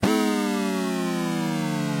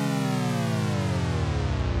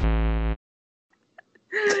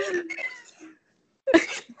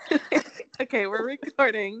Okay, we're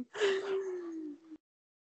recording.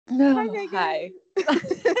 No, Hi, Megan. hi.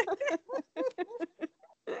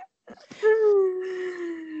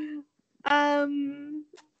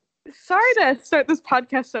 Sorry to start this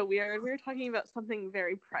podcast so weird. We were talking about something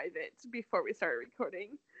very private before we started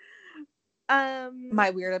recording. My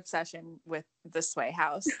weird obsession with the Sway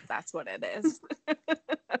House. That's what it is.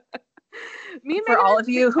 Me and For Megan all are of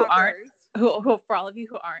you who aren't TikTokers. for all of you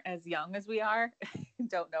who aren't as young as we are,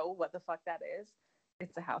 don't know what the fuck that is.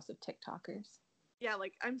 It's a house of TikTokers. Yeah,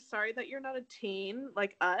 like, I'm sorry that you're not a teen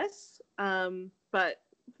like us, but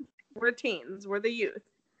we're teens. We're the youth.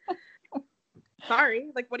 Sorry.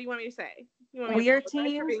 Like, what do you want me to say? You want me We to are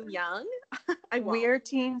apologize for teens. being young? I won't. We're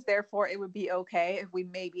teens, therefore it would be okay if we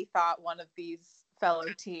maybe thought one of these fellow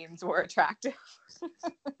teens were attractive.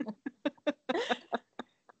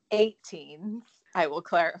 18s, I will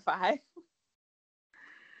clarify.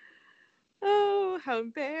 Oh, how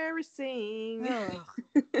embarrassing. Oh.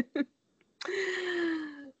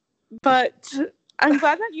 But I'm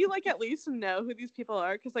glad that you, like, at least know who these people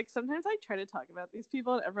are, because, like, sometimes I try to talk about these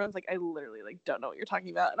people and everyone's like, I literally, like, don't know what you're talking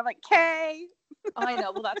about. And I'm like, Kay. Oh, I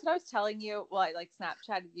know. Well, that's what I was telling you. Well, I like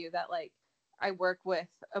Snapchatted you that like I work with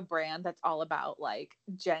a brand that's all about like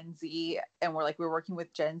Gen Z, and we're working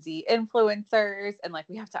with Gen Z influencers, and like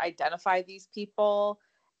we have to identify these people.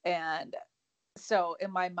 And so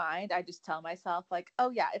in my mind, I just tell myself like, oh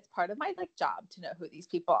yeah, it's part of my like job to know who these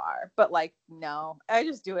people are. But like, no, I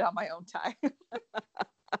just do it on my own time.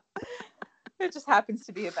 It just happens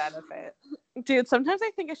to be a benefit. Dude, sometimes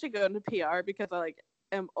I think I should go into PR because I, like,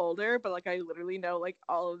 am older, but, like, I literally know, like,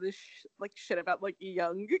 all of this shit about, like,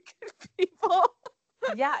 young people.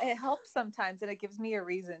 Yeah, it helps sometimes, and it gives me a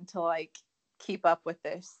reason to like keep up with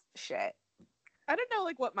this shit. I don't know,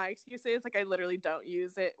 like, what my excuse is. Like, I literally don't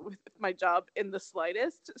use it with my job in the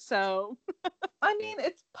slightest. So I mean,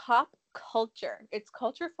 it's pop culture. It's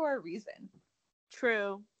culture for a reason.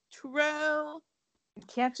 true. You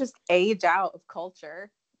can't just age out of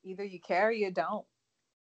culture. Either you care or you don't.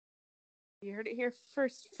 You heard it here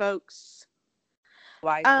first, folks.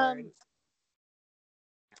 Wise words.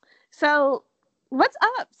 So what's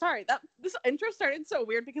up? Sorry, this intro started so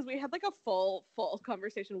weird because we had like a full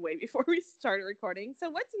conversation way before we started recording. So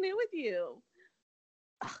what's new with you?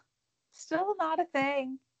 Still not a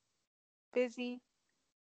thing. Busy.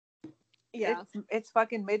 Yeah, It's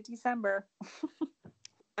fucking mid-December.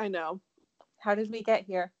 I know. How did we get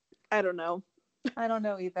here? I don't know. I don't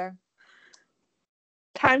know either.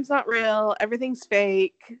 Time's not real. Everything's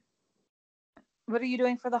fake. What are you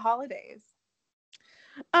doing for the holidays?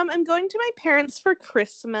 I'm going to my parents for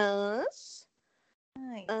Christmas.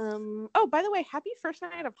 Nice. Oh, by the way, happy first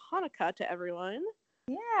night of Hanukkah to everyone.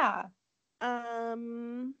 Yeah.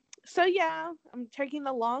 So yeah, I'm taking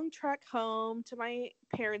the long trek home to my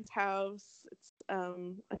parents' house. It's a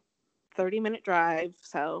 30-minute drive,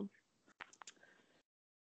 so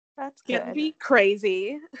That's it's gonna good. be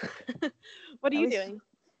crazy. What are you doing?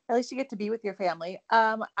 At least you get to be with your family.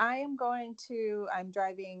 I'm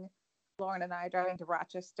driving, Lauren and I are driving to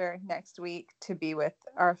Rochester next week to be with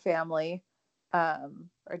our family, our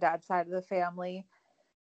dad's side of the family.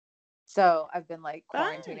 So I've been like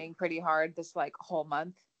quarantining pretty hard this like whole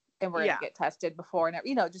month, and we're gonna get tested before and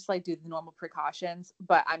just like do the normal precautions.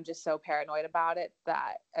 But I'm just so paranoid about it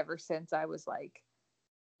that ever since I was like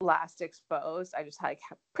last exposed, I just like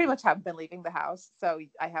pretty much haven't been leaving the house. So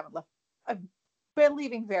I haven't left. I've been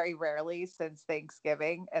leaving very rarely since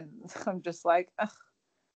Thanksgiving, and I'm just like, ugh,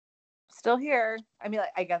 still here. I mean, like,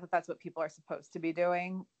 I guess that's what people are supposed to be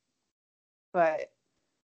doing, but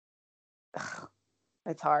ugh,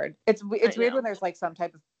 it's hard. It's weird when there's like some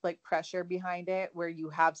type of like pressure behind it, where you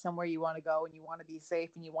have somewhere you want to go and you want to be safe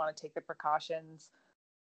and you want to take the precautions.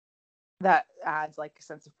 That adds like a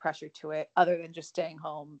sense of pressure to it, other than just staying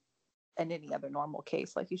home in any other normal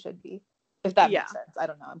case like you should be. If that makes sense. I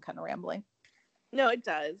don't know. I'm kind of rambling. No, it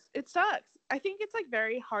does. It sucks. I think it's like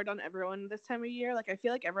very hard on everyone this time of year. Like, I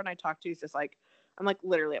feel like everyone I talk to is just like, I'm like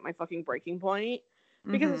literally at my fucking breaking point,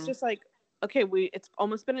 because it's just like, okay, it's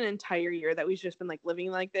almost been an entire year that we've just been like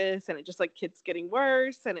living like this, and it just like keeps getting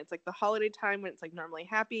worse, and it's like the holiday time when it's like normally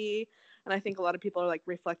happy, and I think a lot of people are like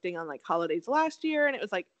reflecting on like holidays last year, and it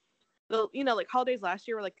was like like holidays last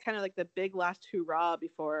year were like kind of like the big last hurrah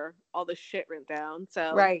before all this shit went down.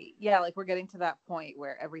 So right, yeah, like we're getting to that point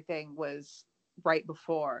where everything was right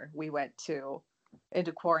before we went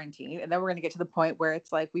into quarantine, and then we're going to get to the point where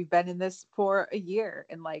it's like we've been in this for a year,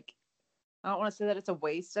 and like I don't want to say that it's a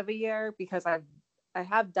waste of a year, because I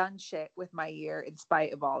have done shit with my year in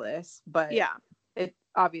spite of all this, but it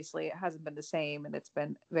obviously it hasn't been the same, and it's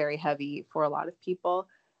been very heavy for a lot of people.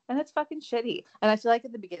 And it's fucking shitty. And I feel like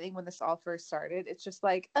at the beginning when this all first started, it's just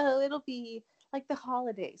like, oh, it'll be like the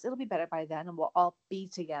holidays. It'll be better by then and we'll all be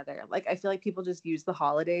together. Like, I feel like people just use the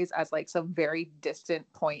holidays as like some very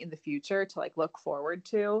distant point in the future to like look forward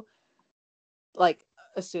to, like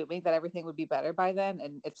assuming that everything would be better by then,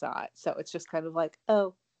 and it's not. So it's just kind of like,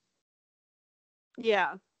 oh.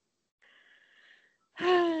 Yeah.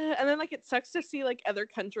 And then like it sucks to see like other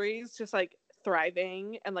countries just like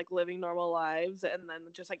thriving and like living normal lives, and then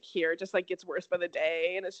just like here just like gets worse by the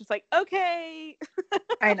day, and it's just like, okay.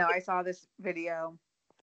 I know, I saw this video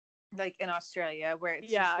like in Australia where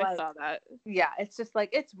it's yeah, just like, I saw that. Yeah, it's just like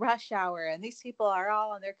it's rush hour and these people are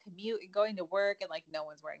all on their commute and going to work and like no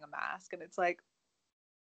one's wearing a mask, and it's like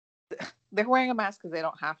they're wearing a mask because they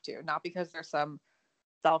don't have to, not because they're some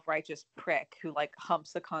self-righteous prick who like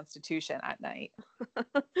humps the Constitution at night.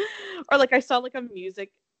 Or like I saw like a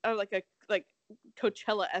music or like a like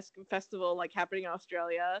Coachella-esque festival like happening in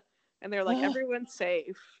Australia, and they're like, everyone's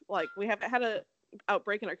safe, like we haven't had a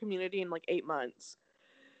outbreak in our community in like 8 months.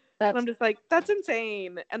 And I'm just like, that's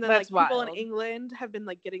insane. And then like people wild. in England have been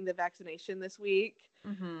like getting the vaccination this week.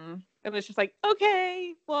 Mm-hmm. And it's just like,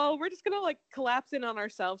 okay, well, we're just gonna like collapse in on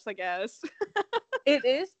ourselves, I guess. It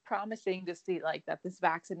is promising to see like that this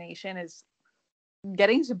vaccination is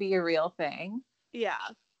getting to be a real thing. Yeah.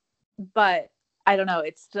 But I don't know,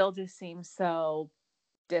 it still just seems so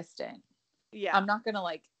distant. Yeah. I'm not gonna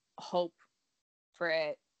like hope for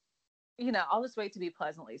it. You know, I'll just wait to be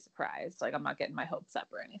pleasantly surprised. Like, I'm not getting my hopes up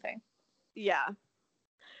or anything. Yeah.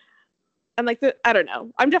 And like I don't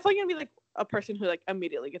know. I'm definitely gonna be like a person who like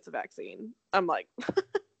immediately gets a vaccine. I'm like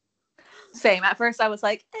Same. At first I was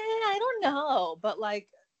like, I don't know. But like,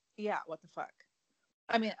 yeah, what the fuck?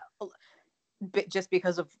 I mean, just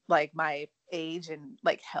because of like my age and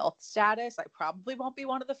like health status, I probably won't be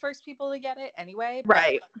one of the first people to get it anyway.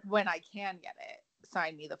 Right. When I can get it,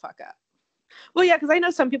 sign me the fuck up. Well, yeah, because I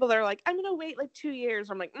know some people that are like, I'm gonna wait like 2 years.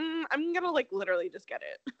 I'm like, I'm gonna like literally just get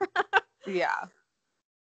it. Yeah.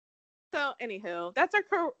 So, anywho, that's our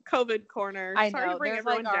COVID corner. I Sorry know. to bring There's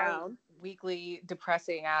everyone like our down. weekly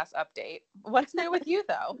depressing ass update. What's new with you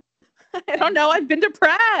though? I don't know. I've been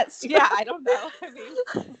depressed. Yeah, I don't know. I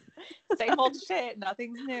mean, same old shit.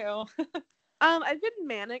 Nothing's new. I've been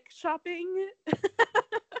manic shopping.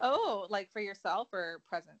 Oh, like for yourself or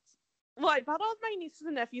presents? Well, I bought all of my nieces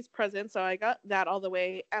and nephews presents, so I got that all the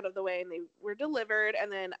way out of the way, and they were delivered.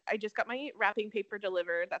 And then I just got my wrapping paper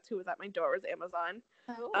delivered. That's who was at my door, was Amazon.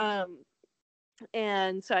 Oh.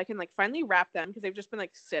 And so I can like finally wrap them because they've just been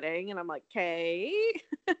like sitting, and I'm like, okay,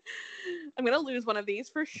 I'm gonna lose one of these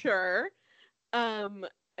for sure. And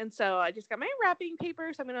so I just got my wrapping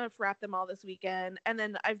paper, so I'm gonna wrap them all this weekend. And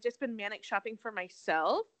then I've just been manic shopping for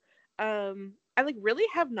myself. I like really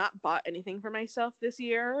have not bought anything for myself this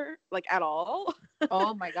year, like at all.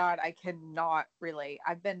 Oh my God, I cannot relate.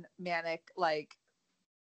 I've been manic like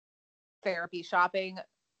therapy shopping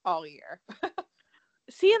all year.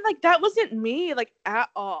 See, and like that wasn't me like at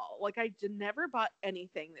all. Like I never bought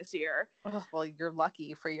anything this year. Oh, well, you're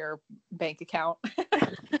lucky for your bank account.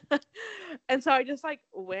 And so I just like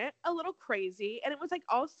went a little crazy, and it was like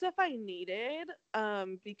all stuff I needed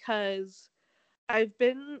because I've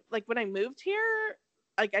been like, when I moved here,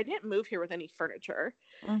 like I didn't move here with any furniture.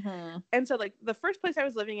 Mm-hmm. And so like the first place I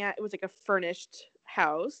was living at, it was like a furnished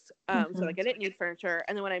house. So like I didn't need furniture.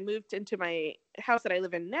 And then when I moved into my house that I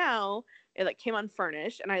live in now, it like came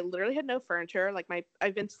unfurnished, and I literally had no furniture. Like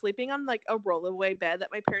I've been sleeping on like a rollaway bed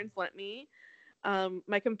that my parents lent me.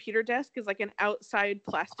 My computer desk is like an outside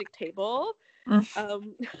plastic table.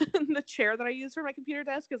 The chair that I use for my computer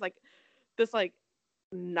desk is like this like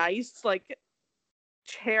nice like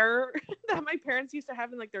chair that my parents used to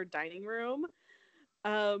have in like their dining room.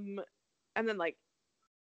 And then like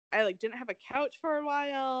I like didn't have a couch for a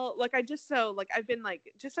while. Like I've been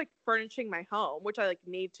like just like furnishing my home, which I like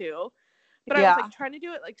need to. But I was like trying to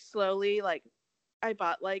do it like slowly. Like I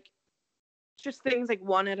bought like just things like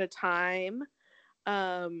one at a time.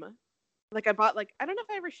 Like I bought like, I don't know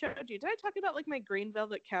if I ever showed you. Did I talk about like my green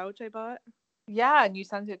velvet couch I bought? Yeah, and you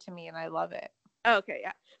sent it to me and I love it. Oh, okay,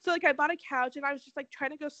 yeah. So like I bought a couch, and I was just like trying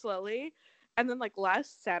to go slowly. And then like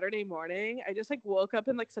last Saturday morning, I just like woke up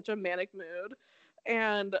in like such a manic mood.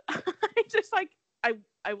 And I just like,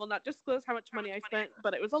 I will not disclose how much money I spent,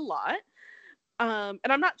 but it was a lot. And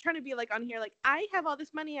I'm not trying to be like on here like, I have all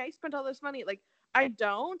this money, I spent all this money. Like I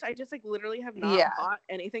don't. I just like literally have not bought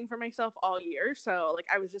anything for myself all year. So like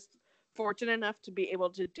I was just fortunate enough to be able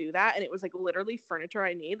to do that, and it was like literally furniture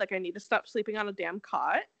I need. Like I need to stop sleeping on a damn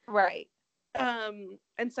cot. Right.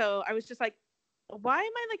 And so I was just like, why am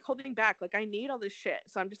I like holding back? Like I need all this shit.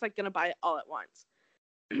 So I'm just like gonna buy it all at once.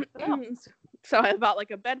 So I bought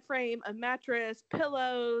like a bed frame, a mattress,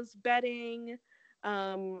 pillows, bedding,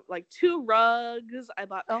 like 2 rugs. I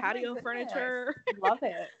bought patio furniture. Love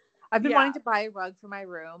it. I've been Yeah. wanting to buy a rug for my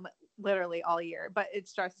room literally all year, but it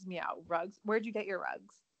stresses me out. Rugs. Where'd you get your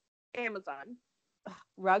rugs? Amazon. Ugh,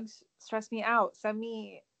 rugs stress me out. Send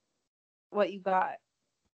me what you got.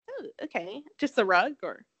 Oh, okay. Just the rug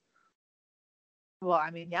or? Well,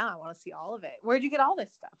 I mean, yeah, I want to see all of it. Where'd you get all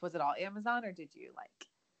this stuff? Was it all Amazon or did you like?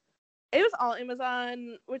 It was all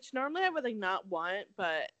Amazon, which normally I would like not want,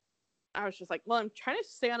 but I was just like, well, I'm trying to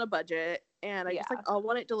stay on a budget, and I just like I'll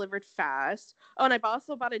want it delivered fast. Oh, and I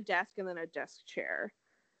also bought a desk and then a desk chair.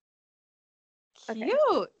 Cute.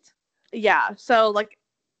 Okay. Yeah. So like,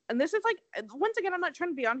 and this is like, once again, I'm not trying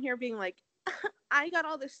to be on here being like, I got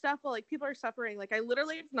all this stuff while like people are suffering. Like I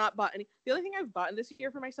literally have not bought any. The only thing I've bought this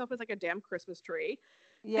year for myself is like a damn Christmas tree.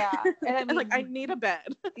 Yeah, and I mean, and, like I need a bed.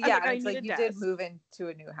 Yeah, I it's need like a you desk. did move into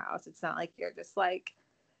a new house. It's not like you're just like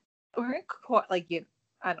like you.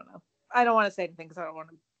 I don't know. I don't want to say anything because I don't want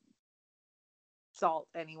to salt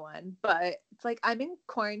anyone. But it's like I'm in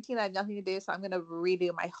quarantine. I have nothing to do, so I'm gonna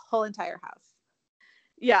redo my whole entire house.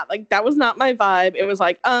 Yeah, like that was not my vibe. It was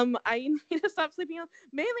like, I need to stop sleeping on.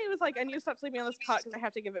 Mainly, it was like I need to stop sleeping on this cot because I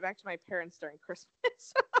have to give it back to my parents during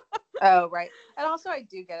Christmas. Oh, right. And also, I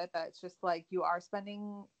do get it that it's just like people are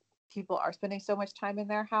spending so much time in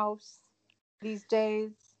their house these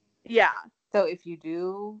days. Yeah. So if you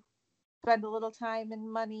do spend a little time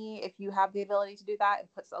and money, if you have the ability to do that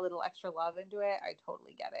and puts a little extra love into it, I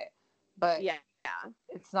totally get it. But yeah,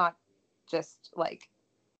 it's not just like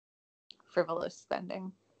frivolous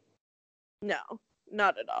spending. No,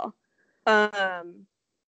 not at all.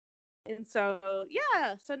 And so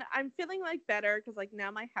yeah, so I'm feeling like better because like now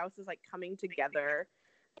my house is like coming together.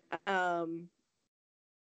 I'm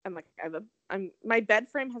like my bed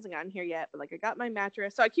frame hasn't gotten here yet, but like I got my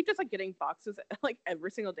mattress, so I keep just like getting boxes like every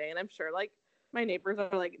single day, and I'm sure like my neighbors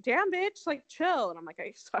are like, "Damn bitch, like chill," and I'm like,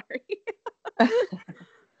 "I'm sorry."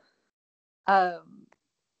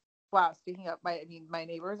 Wow. Speaking of my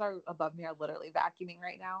neighbors are above me are literally vacuuming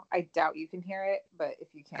right now. I doubt you can hear it, but if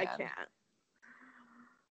you can, I can't.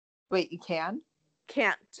 Wait, you can?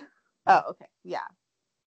 Can't. Oh, okay. Yeah.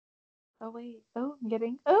 Oh wait. Oh, I'm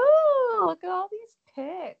getting. Oh, look at all these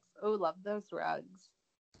pics. Oh, love those rugs.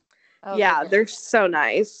 Oh, yeah, they're so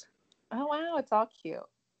nice. Oh wow, it's all cute.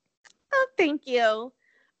 Oh, thank you.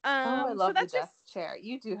 I love so that's the desk chair.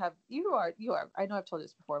 You are. I know I've told you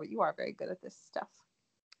this before, but you are very good at this stuff.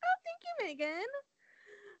 Oh, thank you, Megan.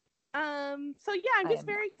 So yeah, I'm just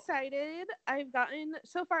very excited. I've gotten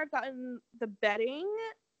the bedding,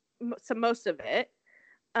 so most of it.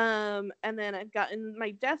 And then I've gotten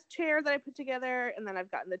my desk chair that I put together, and then I've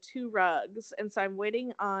gotten the 2 rugs, and so I'm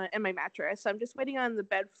waiting on, and my mattress. So I'm just waiting on the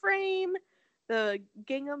bed frame, the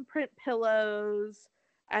gingham print pillows,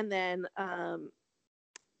 and then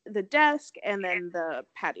the desk, and then the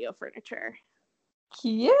patio furniture.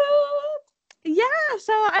 Cute. Yeah,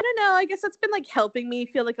 so I don't know. I guess that's been like helping me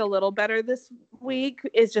feel like a little better this week,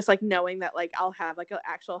 is just like knowing that like I'll have like an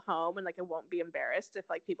actual home and like I won't be embarrassed if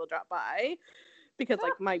like people drop by, because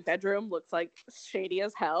like my bedroom looks like shady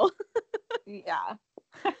as hell. Yeah.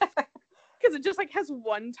 Because it just like has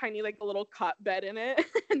one tiny like little cot bed in it,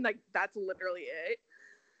 and like that's literally it.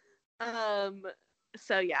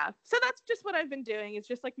 So yeah, so that's just what I've been doing. It's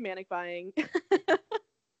just like manic buying.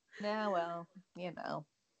 Yeah, well, you know.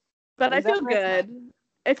 But I feel good.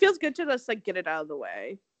 It feels good to just like get it out of the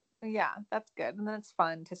way. Yeah, that's good. And then it's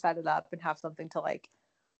fun to set it up and have something to like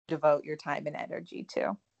devote your time and energy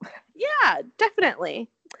to. Yeah, definitely.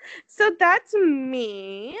 So that's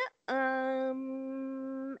me.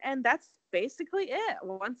 And that's basically it.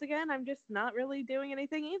 Once again, I'm just not really doing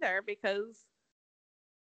anything either because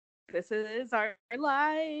this is our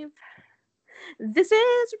life. This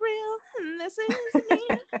is real, and this is me.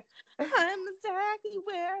 I'm exactly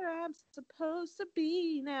where I'm supposed to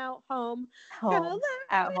be now. Home.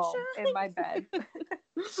 At home in my bed.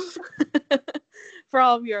 For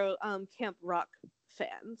all of your Camp Rock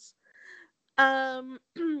fans.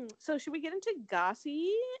 So should we get into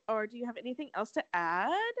Gossy, or do you have anything else to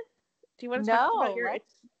add? Do you want to talk about your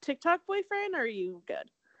TikTok boyfriend, or are you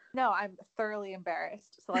good? No, I'm thoroughly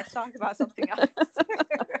embarrassed. So let's talk about something else.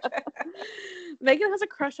 Megan has a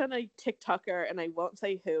crush on a TikToker, and I won't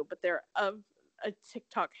say who, but they're of a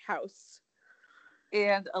TikTok house.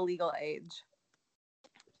 And a legal age.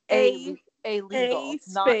 A legal,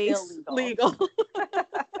 not space illegal. Legal.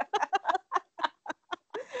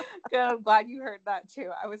 Good, I'm glad you heard that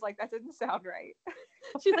too. I was like, that didn't sound right.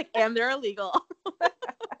 She's like, and they're illegal.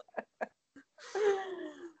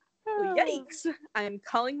 Yikes. I'm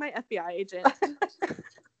calling my FBI agent.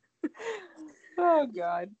 Oh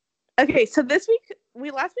God. Okay, so last week we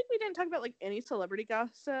didn't talk about like any celebrity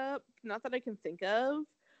gossip, not that I can think of.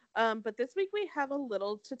 But this week we have a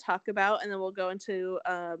little to talk about, and then we'll go into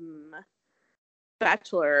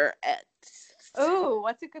Bachelorette. Oh,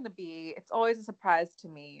 what's it gonna be? It's always a surprise to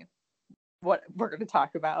me what we're gonna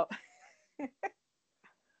talk about.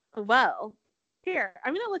 Well, here,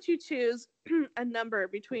 I'm gonna let you choose a number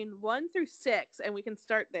between 1 through 6, and we can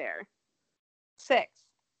start there. 6.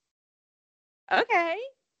 Okay.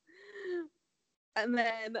 And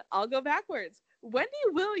then I'll go backwards. Wendy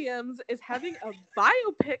Williams is having a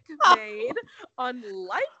biopic made on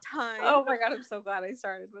Lifetime. Oh my God, I'm so glad I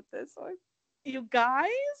started with this one. You guys,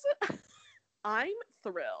 I'm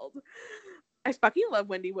thrilled. I fucking love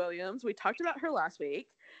Wendy Williams. We talked about her last week.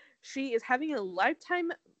 She is having a Lifetime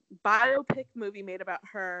biopic movie made about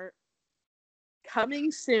her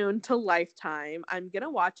coming soon to Lifetime. I'm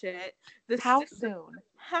gonna watch it. How soon?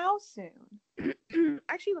 How soon?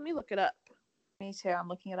 Actually, let me look it up. Me too. I'm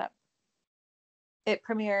looking it up. It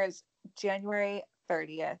premieres January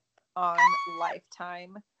 30th on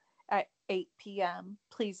Lifetime at 8 p.m.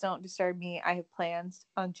 Please don't disturb me. I have plans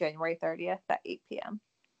on January 30th at 8 p.m.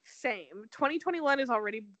 Same. 2021 is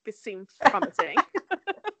already seemed promising.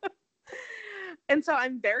 And so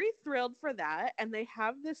I'm very thrilled for that. And they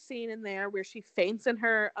have this scene in there where she faints in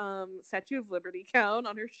her Statue of Liberty gown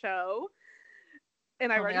on her show.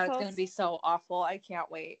 And I oh my God, it's going to be so awful. I can't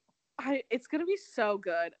wait. It's going to be so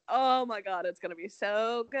good. Oh my God, it's going to be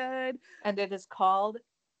so good. And it is called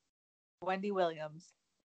Wendy Williams,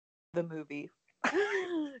 the movie.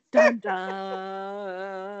 Dun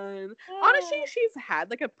dun. Honestly, she's had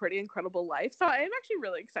like a pretty incredible life. So I am actually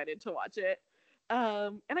really excited to watch it.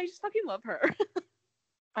 And I just fucking love her.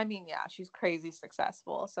 I mean, yeah, she's crazy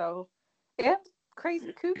successful. So, and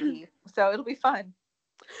crazy kooky. So it'll be fun.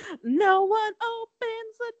 No one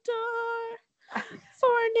opens the door for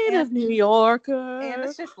a native New Yorker. And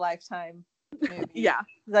it's just Lifetime movie. Yeah.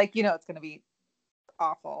 Like, you know, it's going to be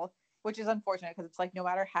awful, which is unfortunate because it's like no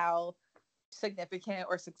matter how significant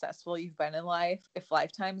or successful you've been in life, if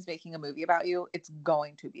Lifetime is making a movie about you, it's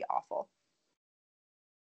going to be awful.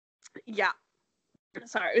 Yeah.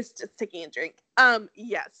 Sorry, I was just taking a drink.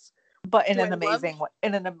 Yes. But in an amazing way.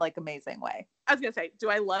 In an like amazing way. I was gonna say, do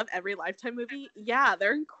I love every Lifetime movie? Yeah,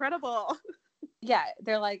 they're incredible. Yeah,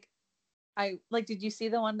 they're like, did you see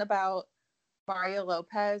the one about Mario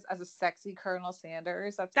Lopez as a sexy Colonel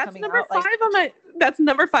Sanders? That's coming number out. 5 on my. That's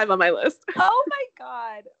number 5 on my list. Oh my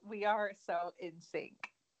God, we are so in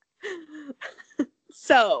sync.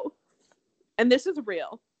 So, and this is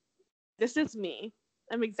real. This is me.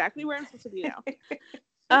 I'm exactly where I'm supposed to be now.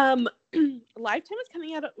 Lifetime is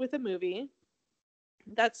coming out with a movie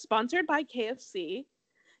that's sponsored by KFC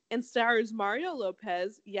and stars Mario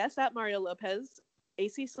Lopez. Yes, that Mario Lopez,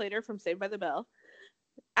 AC Slater from Saved by the Bell,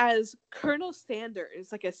 as Colonel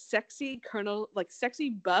Sanders, like a sexy colonel, like sexy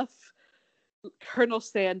buff Colonel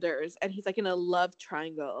Sanders, and he's like in a love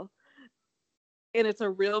triangle. And it's a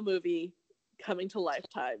real movie coming to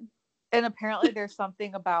Lifetime. And apparently there's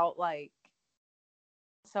something about like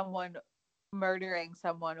someone murdering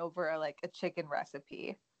someone over like a chicken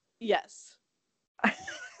recipe. Yes.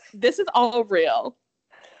 This is all real.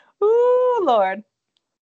 Ooh, Lord.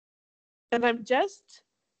 And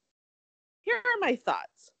here are my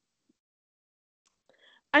thoughts.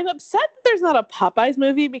 I'm upset that there's not a Popeyes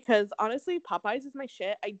movie because honestly, Popeyes is my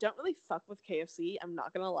shit. I don't really fuck with KFC. I'm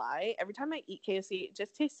not gonna lie. Every time I eat KFC, it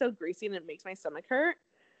just tastes so greasy and it makes my stomach hurt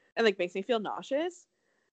and like makes me feel nauseous.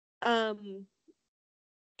 KFC,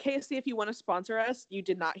 if you want to sponsor us, you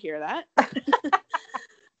did not hear that.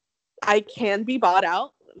 I can be bought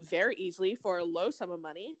out very easily for a low sum of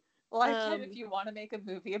money. Lifetime, if you want to make a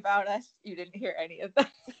movie about us, you didn't hear any of that.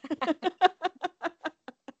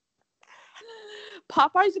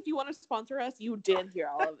 Popeyes, if you want to sponsor us, you did hear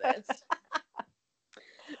all of this.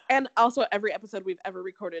 And also every episode we've ever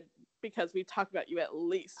recorded because we've talked about you at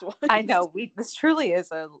least once. I know. This truly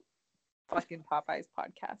is a fucking Popeyes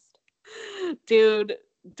podcast. Dude,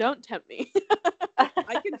 don't tempt me.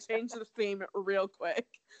 I can change the theme real quick.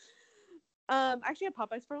 Actually, I had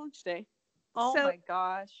Popeyes for lunch today. Oh my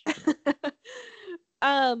gosh.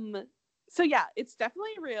 So yeah, it's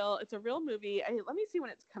definitely real. It's a real movie. Let me see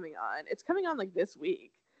when it's coming on. It's coming on like this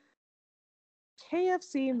week.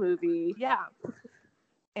 KFC movie. Yeah.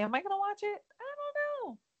 Am I gonna watch it? I don't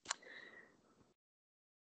know.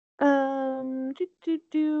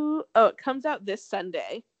 Oh, it comes out this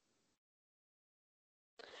Sunday.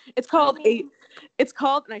 It's called,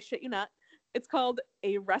 and I shit you not, it's called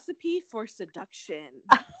A Recipe for Seduction.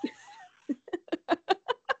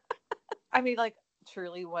 I mean, like,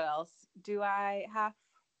 truly, what else do I have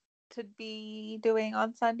to be doing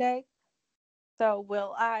on Sunday. So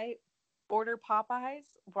will I order Popeyes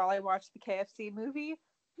while I watch the KFC movie?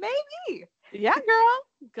 Maybe. Yeah, girl,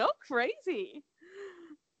 go crazy.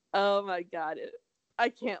 Oh my God. I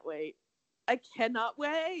can't wait. I cannot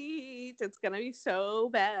wait. It's gonna be so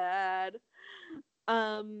bad.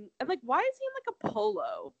 And like, why is he in like a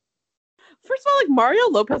polo? First of all, like Mario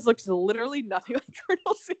Lopez looks literally nothing like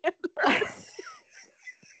Colonel Sanders.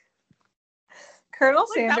 Colonel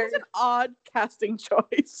Like, that was Sanders. an odd casting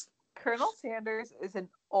choice. Colonel Sanders is an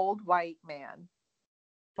old white man.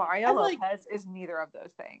 Mario And, like, Lopez is neither of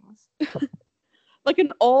those things. like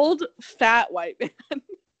an old fat white man.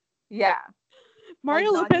 Yeah.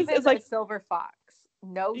 Mario like, Lopez is like a silver fox.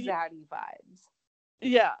 No zaddy vibes.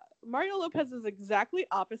 Yeah. Mario Lopez is exactly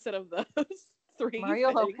opposite of those three. Mario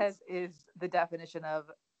things. Lopez is the definition of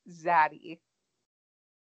zaddy.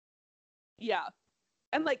 Yeah.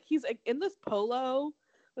 And like he's like in this polo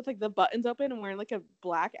with like the buttons open and wearing like a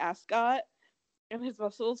black ascot. And his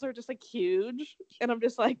muscles are just like huge. And I'm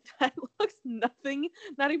just like, that looks nothing,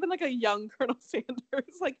 not even like a young Colonel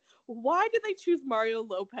Sanders. Like, why did they choose Mario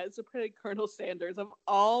Lopez to play Colonel Sanders of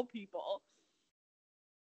all people?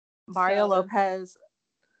 Mario Lopez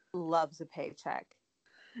loves a paycheck.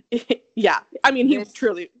 Yeah. I mean, he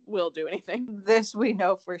truly will do anything. This we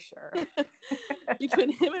know for sure.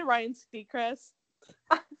 Between him and Ryan Seacrest,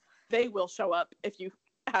 they will show up if you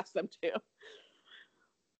ask them to.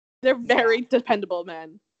 They're very dependable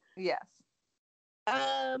men. Yes.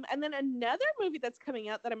 And then another movie that's coming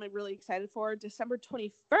out that I'm really excited for, December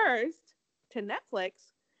 21st to Netflix,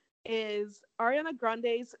 is Ariana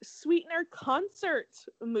Grande's Sweetener concert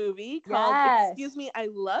movie called Excuse Me, I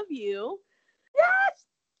Love You. Yes!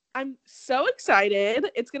 I'm so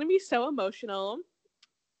excited. It's going to be so emotional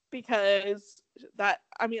because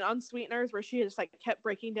on Sweeteners, where she just like kept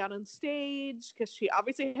breaking down on stage because she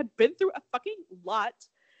obviously had been through a fucking lot.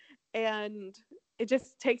 And it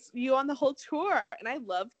just takes you on the whole tour. And I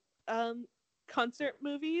love concert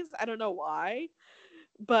movies. I don't know why,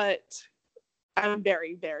 but I'm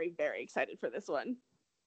very, very, very excited for this one.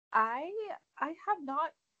 I have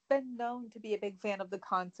not been known to be a big fan of the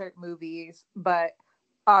concert movies, but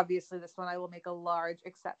obviously this one I will make a large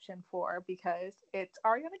exception for because it's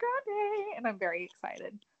Ariana Grande and I'm very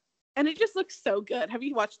excited. And it just looks so good. Have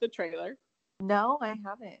you watched the trailer? No, I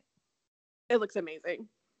haven't. It looks amazing.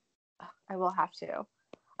 I will have to.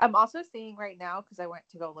 I'm also seeing right now, because I went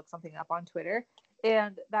to go look something up on Twitter,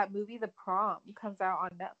 and that movie, The Prom, comes out on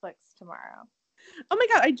Netflix tomorrow. Oh my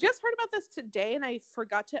God, I just heard about this today and I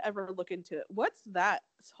forgot to ever look into it. What's that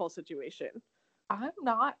whole situation? I'm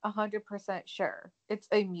not 100% sure. It's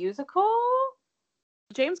a musical?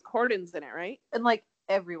 James Corden's in it, right? And like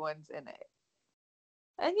everyone's in it.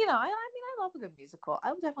 And you know, I mean, I love a good musical.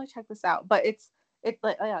 I will definitely check this out. But it's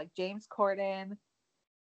like James Corden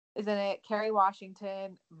is in it, Kerry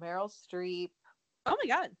Washington, Meryl Streep. Oh my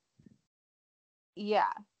God.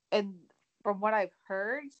 Yeah. And from what I've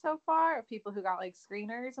heard so far of people who got like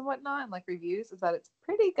screeners and whatnot and like reviews is that it's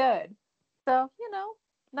pretty good. So, you know,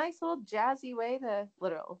 nice little jazzy way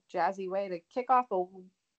to kick off a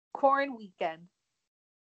corn weekend.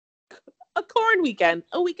 A corn weekend.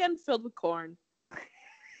 A weekend filled with corn.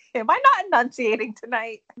 Am I not enunciating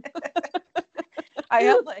tonight? I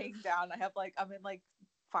am laying down. I'm in like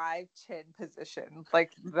 5 chin position,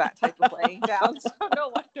 like that type of laying down. So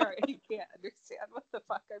no wonder you can't understand what the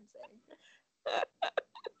fuck I'm saying.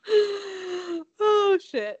 Oh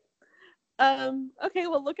shit. Okay,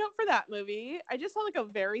 well look out for that movie. I just saw like a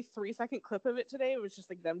very 3-second clip of it today. It was just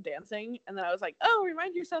like them dancing, and then I was like, oh,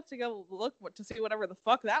 remind yourself to go look to see whatever the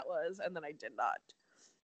fuck that was, and then I did not.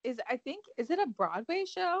 Is it a Broadway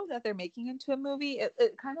show that they're making into a movie?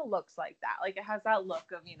 It kind of looks like that. Like it has that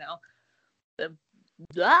look of, you know, the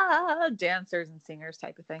dancers and singers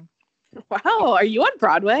type of thing. Wow, are you on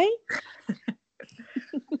Broadway?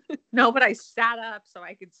 No, but I sat up so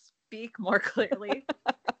I could speak more clearly.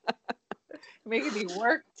 Making me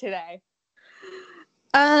work today.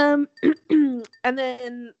 And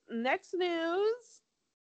then next news,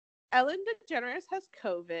 Ellen DeGeneres has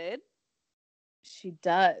COVID. She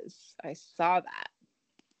does. I saw that.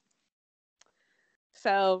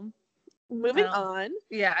 So, moving on.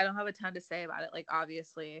 Yeah, I don't have a ton to say about it. Like,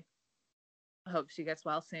 obviously, I hope she gets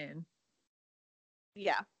well soon.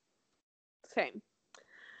 Yeah. Same.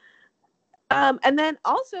 And then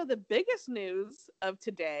also the biggest news of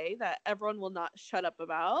today that everyone will not shut up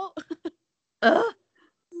about.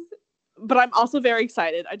 But I'm also very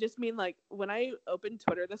excited. I just mean, like, when I opened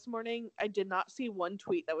Twitter this morning, I did not see one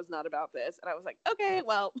tweet that was not about this. And I was like, okay,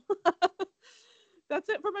 well, that's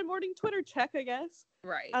it for my morning Twitter check, I guess.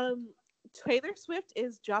 Right. Taylor Swift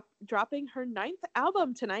is dropping her 9th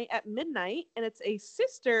album tonight at midnight, and it's a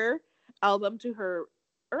sister album to her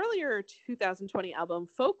earlier 2020 album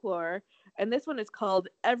Folklore, and this one is called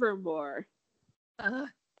Evermore.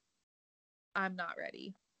 I'm not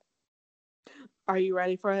ready. Are you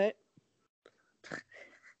ready for it?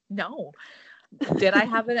 No. Did I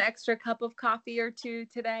have an extra cup of coffee or two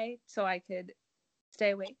today so I could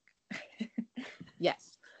stay awake?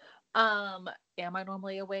 Yes. Am I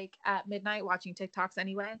normally awake at midnight watching TikToks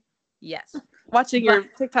anyway? Yes. Watching your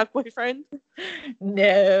TikTok boyfriend?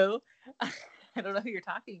 No. I don't know who you're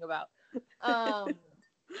talking about.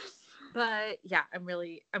 But yeah,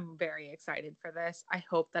 I'm very excited for this. I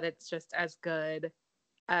hope that it's just as good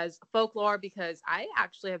as Folklore, because I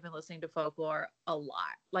actually have been listening to Folklore a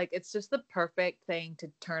lot. Like, it's just the perfect thing to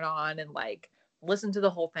turn on and like listen to the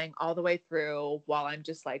whole thing all the way through while I'm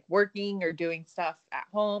just like working or doing stuff at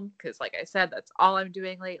home, because like I said, that's all I'm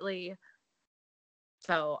doing lately.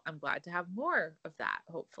 So I'm glad to have more of that,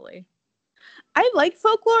 hopefully. I like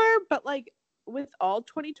Folklore, but like with all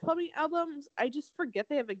 2020 albums, I just forget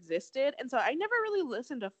they have existed, and so I never really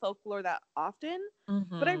listened to Folklore that often.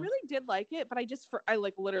 But I really did like it, but I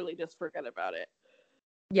like literally just forget about it.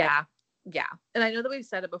 Yeah. And I know that we've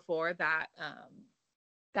said it before that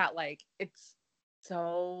that like it's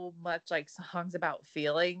so much like songs about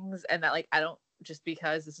feelings, and that like I don't, just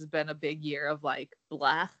because this has been a big year of like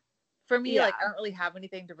blah for me, like I don't really have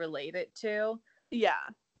anything to relate it to. Yeah.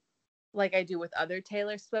 Like I do with other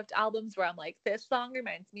Taylor Swift albums, where I'm like, this song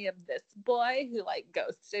reminds me of this boy who like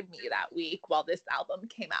ghosted me that week while this album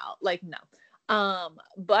came out. Like, no.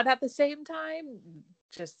 But at the same time,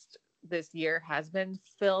 just this year has been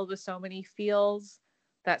filled with so many feels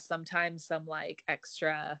that sometimes some like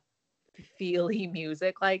extra feely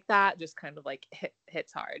music like that just kind of like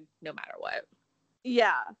hits hard no matter what.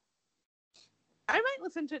 Yeah. I might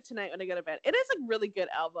listen to it tonight when I go to bed. It is a really good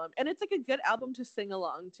album, and it's like a good album to sing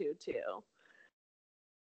along to too.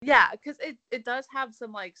 Yeah, because it does have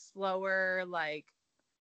some like slower, like,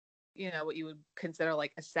 you know, what you would consider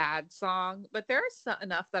like a sad song, but there's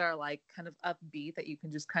enough that are like kind of upbeat that you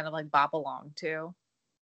can just kind of like bop along to.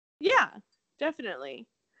 Yeah, definitely.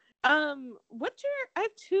 I have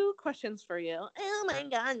 2 questions for you. Oh my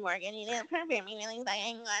god, Morgan, you didn't prepare me really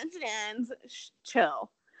fucking questions.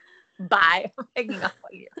 Chill. Bye. I'm hanging up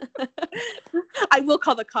on you. I will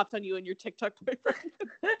call the cops on you and your TikTok boyfriend.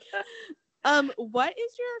 What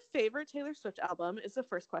is your favorite Taylor Swift album? Is the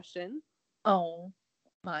first question. Oh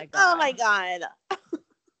my god. Oh my god.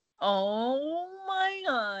 Oh my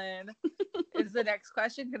god. Is the next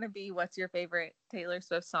question going to be, what's your favorite Taylor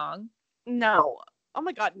Swift song? No. Oh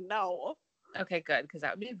my god, no. Okay, good, because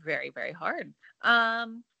that would be very, very hard.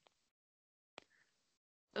 Oh,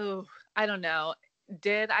 I don't know.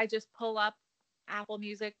 Did I just pull up Apple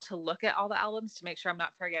Music to look at all the albums to make sure I'm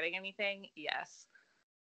not forgetting anything? Yes.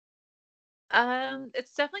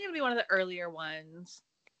 It's definitely going to be one of the earlier ones.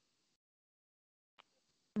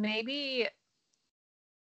 Maybe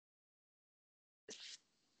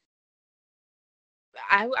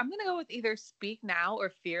I'm going to go with either Speak Now or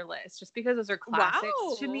Fearless, just because those are classics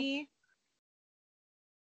to me.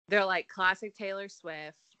 They're like classic Taylor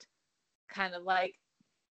Swift, kind of like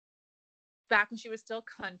back when she was still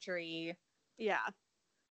country. Yeah.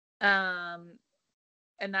 And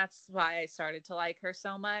that's why I started to like her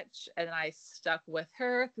so much, and then I stuck with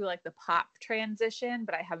her through like the pop transition,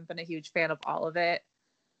 but I haven't been a huge fan of all of it.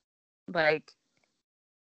 Like,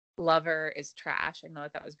 Lover is trash. I know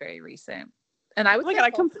that was very recent. And I would say I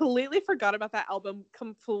completely forgot about that album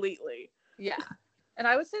completely. Yeah. And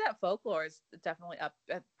I would say that Folklore is definitely up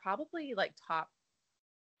at probably like top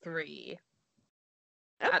 3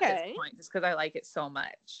 at this point, just because I like it so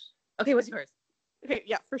much. Okay, what's yours? Okay,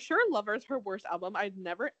 yeah, for sure Lover is her worst album. I'd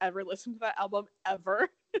never ever listened to that album ever.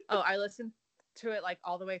 Oh, I listened to it like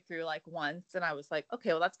all the way through like once, and I was like,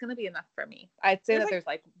 okay, well that's gonna be enough for me. I'd say there's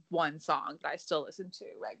like one song that I still listen to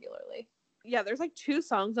regularly. Yeah, there's like 2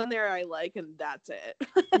 songs on there I like, and that's it.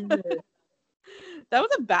 That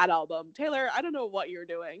was a bad album. Taylor, I don't know what you're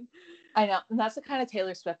doing. I know. And that's the kind of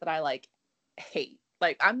Taylor Swift that I like hate.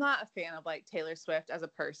 Like, I'm not a fan of like Taylor Swift as a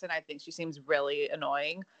person. I think she seems really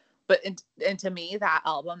annoying. But and to me, that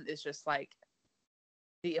album is just like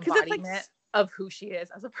the embodiment of who she is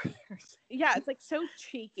as a person. Yeah, it's like so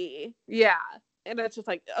cheeky. Yeah. And it's just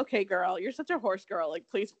like, okay, girl, you're such a horse girl. Like,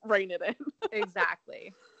 please rein it in.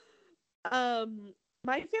 Exactly.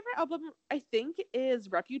 My favorite album, I think, is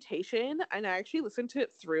Reputation. And I actually listened to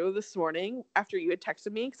it through this morning after you had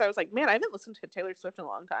texted me, because I was like, man, I haven't listened to Taylor Swift in a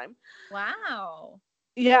long time. Wow.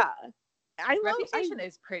 Yeah. Reputation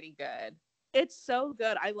is pretty good. It's so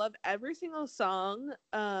good. I love every single song.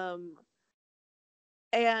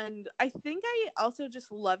 And I think I also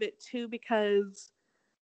just love it too because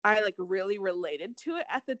I like really related to it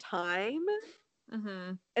at the time.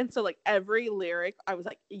 Mm-hmm. And so like every lyric I was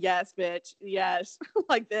like, yes, bitch, yes,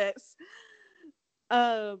 like this.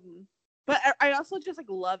 But I also just like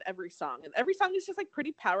love every song, and every song is just like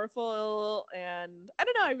pretty powerful, and I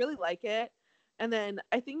don't know, I really like it. And then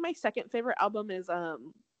I think my second favorite album is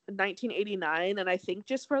 1989, and I think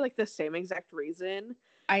just for like the same exact reason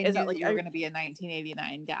I is knew that that like you were going to be a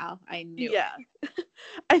 1989 gal. I knew yeah. it.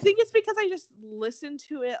 I think it's because I just listened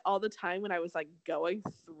to it all the time when I was like going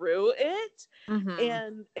through it. Mm-hmm.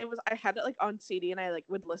 And I had it like on CD, and I like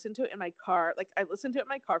would listen to it in my car. Like I listened to it in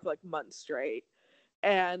my car for like months straight.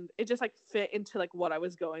 And it just like fit into like what I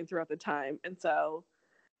was going through at the time. And so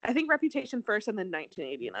I think Reputation first and then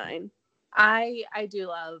 1989. I do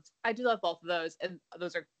love both of those, and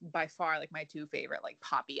those are by far like my two favorite like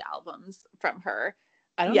poppy albums from her.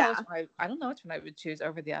 Yeah. I don't know which one I would choose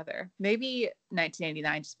over the other. Maybe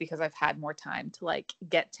 1989, just because I've had more time to like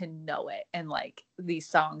get to know it, and like these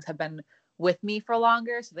songs have been with me for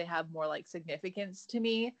longer, so they have more like significance to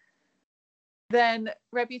me than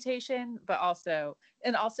Reputation. But also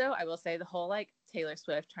I will say the whole like Taylor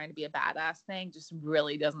Swift trying to be a badass thing just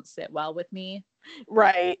really doesn't sit well with me.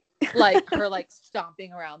 Right. Like her like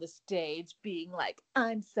stomping around the stage being like,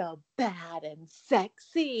 I'm so bad and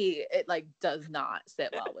sexy, it like does not sit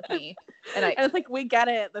well with me. And it's like, we get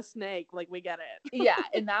it, the snake, like we get it. Yeah,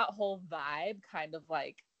 and that whole vibe kind of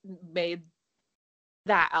like made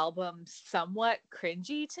that album somewhat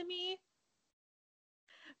cringy to me.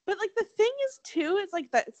 But like the thing is too, is like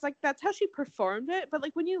that it's like that's how she performed it. But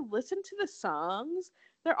like when you listen to the songs,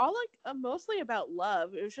 they're all like mostly about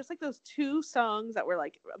love. It was just like those two songs that were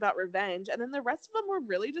like about revenge, and then the rest of them were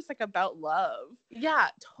really just like about love. Yeah,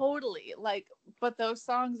 totally. Like, but those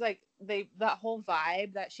songs, like that whole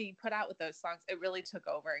vibe that she put out with those songs, it really took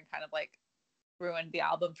over and kind of like ruined the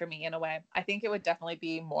album for me in a way. I think it would definitely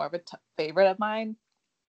be more of a favorite of mine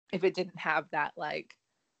if it didn't have that like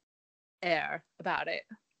air about it.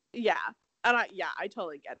 Yeah. And I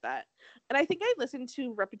totally get that. And I think I listened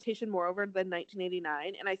to Reputation more over than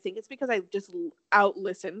 1989, and I think it's because I just out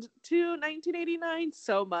listened to 1989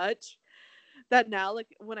 so much that now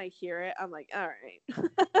like when I hear it, I'm like, all right.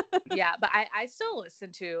 Yeah, but I still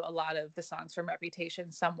listen to a lot of the songs from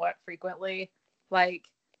Reputation somewhat frequently. Like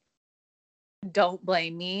Don't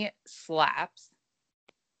Blame Me slaps.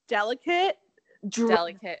 Delicate,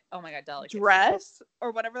 Delicate. Oh my god, Delicate. Dress,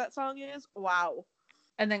 or whatever that song is. Wow.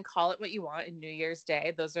 And then Call It What You Want and New Year's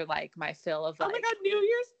Day. Those are like my fill of like, oh my god, New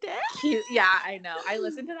Year's Day. Cute. Yeah, I know. I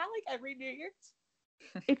listen to that like every New Year's.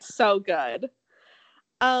 It's so good.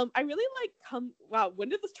 I really like wow, when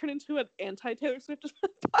did this turn into an anti-Taylor Swift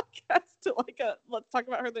podcast to like a let's talk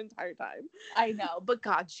about her the entire time? I know, but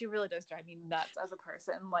God, she really does drive me nuts as a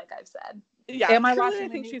person, like I've said. Yeah, am I truly, watching I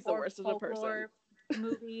think she's the worst as a person.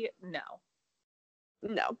 Movie? No.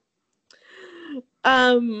 No.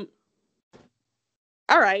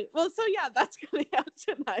 All right. Well, so yeah, that's coming out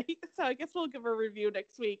tonight. So I guess we'll give a review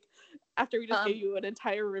next week after we just gave you an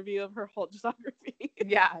entire review of her whole discography.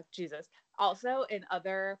 Yeah, Jesus. Also,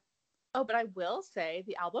 but I will say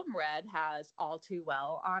the album Red has All Too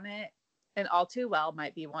Well on it, and All Too Well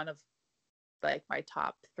might be one of like my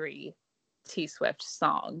top 3 T Swift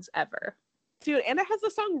songs ever. Dude, and it has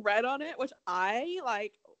the song Red on it, which I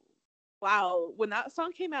like. Wow, when that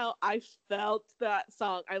song came out, I felt that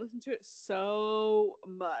song. I listened to it so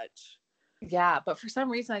much. Yeah, but for some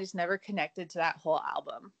reason, I just never connected to that whole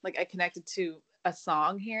album. Like, I connected to a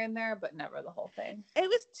song here and there, but never the whole thing. It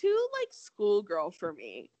was too, like, schoolgirl for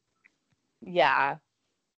me. Yeah.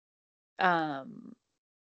 Yeah,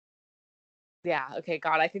 okay,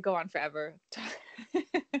 God, I could go on forever.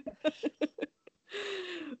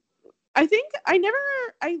 I think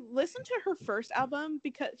I listened to her first album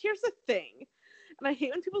because here's the thing, and I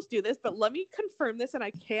hate when people do this, but let me confirm this, and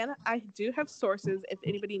I do have sources if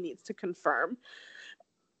anybody needs to confirm.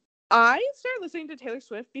 I started listening to Taylor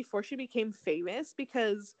Swift before she became famous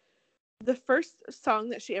because the first song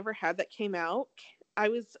that she ever had that came out, I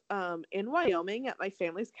was in Wyoming at my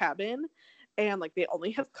family's cabin, and like they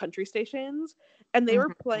only have country stations, and they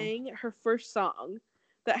were playing her first song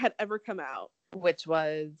that had ever come out, which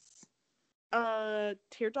was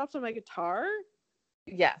Teardrops on My Guitar.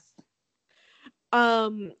 Yes.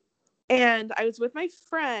 And I was with my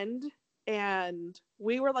friend, and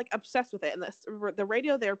we were like obsessed with it, and the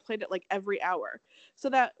radio there played it like every hour, so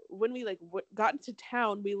that when we like got into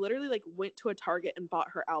town, we literally like went to a Target and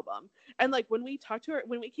bought her album. And like when we talked to her,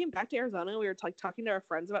 when we came back to Arizona, we were like talking to our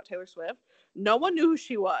friends about Taylor Swift, no one knew who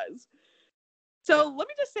she was. So let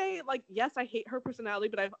me just say, like, yes, I hate her personality,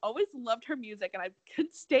 but I've always loved her music, and I've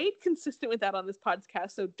stayed consistent with that on this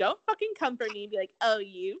podcast. So don't fucking come for me and be like, oh,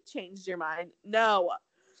 you changed your mind. No.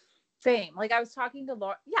 Same. Like, I was talking to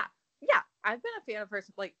Laura. Yeah. I've been a fan of hers.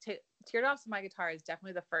 Like, Teardrops on My Guitar is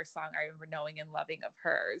definitely the first song I remember knowing and loving of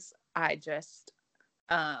hers. I just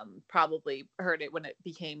probably heard it when it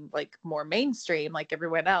became, like, more mainstream, like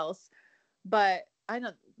everyone else. But I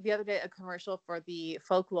know the other day a commercial for the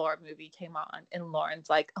Folklore movie came on, and Lauren's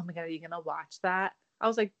like, oh my God, are you going to watch that? I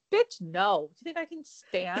was like, bitch, no. Do you think I can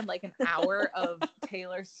stand like an hour of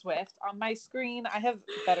Taylor Swift on my screen? I have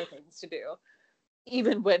better things to do.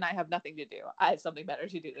 Even when I have nothing to do, I have something better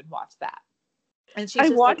to do than watch that. And she's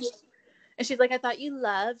just like, and she's like, I thought you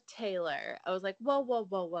loved Taylor. I was like, whoa.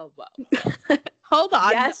 Hold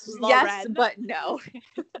on. Yes, Lauren. yes, but no.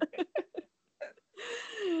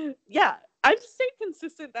 Yeah, I've stayed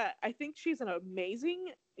consistent that I think she's an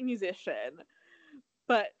amazing musician,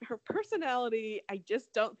 but her personality, I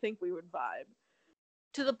just don't think we would vibe.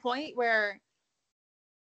 To the point where,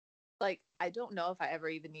 like, I don't know if I ever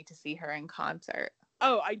even need to see her in concert.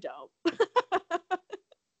 Oh, I don't.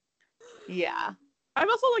 Yeah. I'm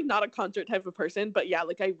also, like, not a concert type of person, but yeah,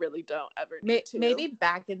 like, I really don't ever need to. Maybe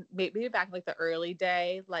back in like the early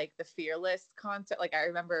day, like the Fearless concert. Like, I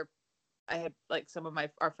remember I had, like, some of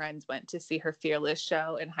our friends went to see her Fearless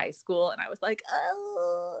show in high school, and I was like,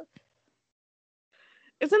 oh.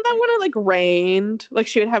 Isn't that when it, like, rained? Like,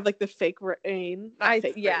 she would have, like, the fake rain. Not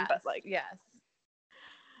fake rain, but, like... Yes.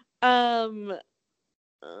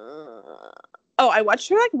 I watched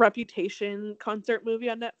her, like, Reputation concert movie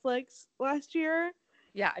on Netflix last year.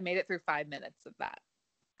 Yeah, I made it through 5 minutes of that.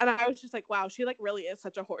 And I was just like, wow, she, like, really is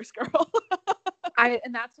such a horse girl.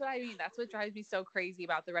 And that's what I mean. That's what drives me so crazy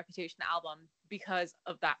about the Reputation album, because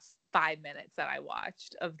of that 5 minutes that I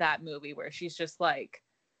watched of that movie where she's just, like,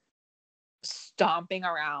 stomping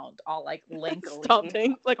around all, like, linkily.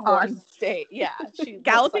 Stomping, like, horse. On stage. Yeah. She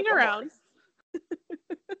galloping around.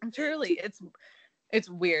 Truly, it's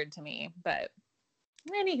weird to me, but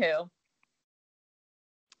anywho.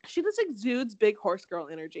 She just exudes big horse girl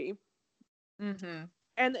energy. Mm-hmm.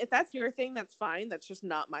 And if that's your thing, that's fine. That's just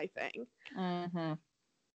not my thing. Mm-hmm.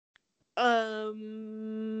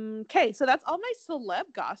 Okay, so that's all my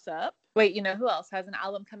celeb gossip. Wait, you know who else has an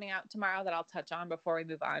album coming out tomorrow that I'll touch on before we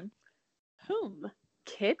move on? Whom?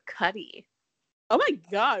 Kid Cudi. Oh my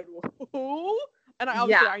God. Who? And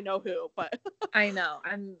I know who, but I know.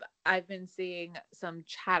 I've been seeing some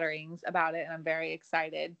chatterings about it, and I'm very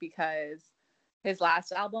excited because his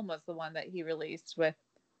last album was the one that he released with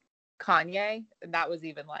Kanye, and that was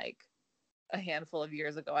even, like, a handful of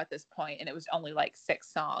years ago at this point, and it was only, like,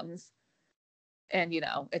 6 songs, and, you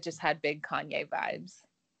know, it just had big Kanye vibes.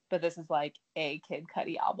 But this is, like, a Kid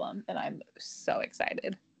Cudi album, and I'm so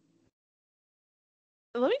excited.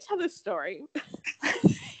 Let me tell this story.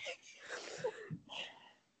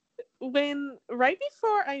 Right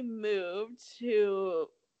before I moved to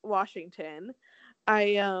Washington,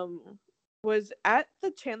 I was at the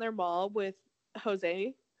Chandler Mall with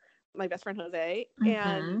Jose, my best friend Jose,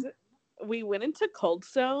 and we went into Cold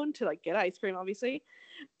Stone to, like, get ice cream, obviously.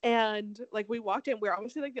 And, like, we walked in, we were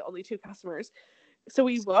obviously, like, the only 2 customers. So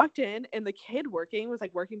we walked in, and the kid working was,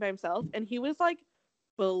 like, working by himself, and he was, like,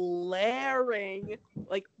 blaring,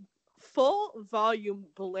 like, full volume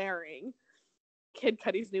blaring Kid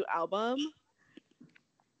Cudi's new album.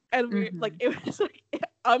 And we like, it was, like,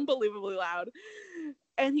 unbelievably loud.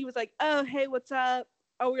 And he was like, oh, hey, what's up?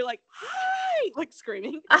 Oh, we were like, hi, like,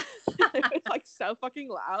 screaming. It was, like, so fucking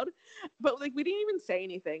loud. But, like, we didn't even say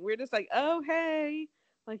anything. We were just like, oh, hey,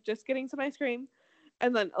 like, just getting some ice cream.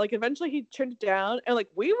 And then, like, eventually he turned it down, and, like,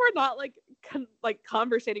 we were not, like,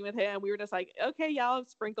 conversating with him. We were just like, okay, yeah, I'll have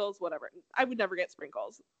sprinkles, whatever. I would never get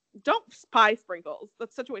sprinkles. Don't buy sprinkles.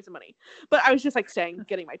 That's such a waste of money. But I was just, like,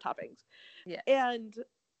 getting my toppings. Yeah. And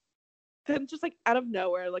then just, like, out of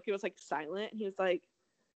nowhere, like, it was, like, silent. And he was like,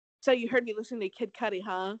 so you heard me listening to Kid Cudi,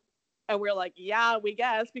 huh? And we were like, yeah, we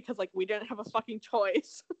guess, because, like, we didn't have a fucking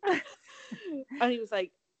choice. And he was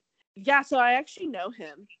like, yeah, so I actually know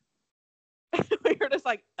him. We were just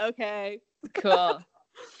like, okay, cool.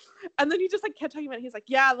 And then he just, like, kept talking about it. He's like,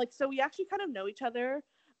 yeah, like, so we actually kind of know each other.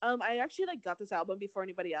 I actually, like, got this album before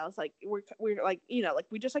anybody else. Like, we're like, you know, like,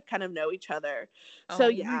 we just, like, kind of know each other. So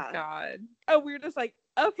yeah. My God. Oh, we were just like,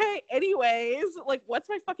 okay, anyways, like, what's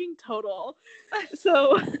my fucking total?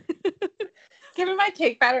 So give me my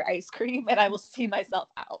cake batter ice cream and I will see myself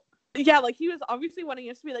out. Yeah, like, he was obviously wanting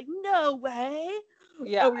us to be like, no way.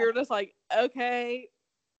 Yeah. And we were just like, okay.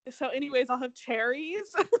 So anyways, I'll have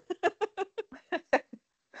cherries.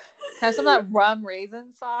 Have some of that rum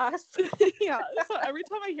raisin sauce. Yeah. So every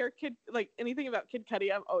time I hear anything about Kid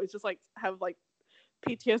Cudi, I'm always just like have like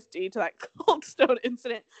PTSD to that Cold Stone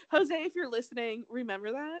incident. Jose, if you're listening,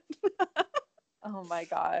 remember that. Oh my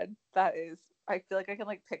God. That is, I feel like I can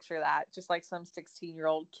like picture that. Just like some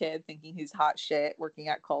 16-year-old kid thinking he's hot shit working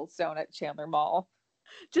at Cold Stone at Chandler Mall.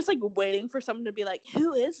 Just like waiting for someone to be like,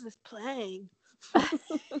 who is this playing?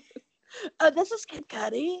 Oh, this is Kid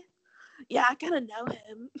Cudi. Yeah, I kind of know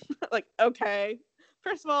him. Like, okay.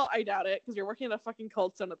 First of all, I doubt it because you're working at a fucking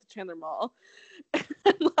Cold Stone at the Chandler Mall.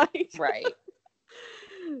 And, like, right.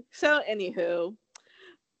 So, anywho,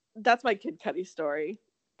 that's my Kid Cudi story.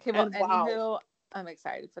 Okay, well, anywho, I'm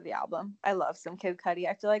excited for the album. I love some Kid Cudi.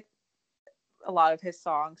 I feel like a lot of his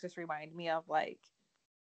songs just remind me of like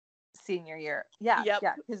senior year. Yeah,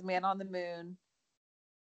 yeah. His Man on the Moon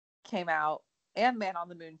came out, and Man on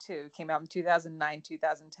the Moon 2 came out in 2009,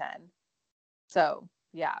 2010. So,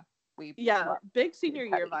 yeah. Big senior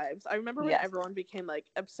year vibes. I remember when everyone became like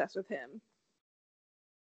obsessed with him.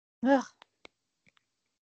 Ugh.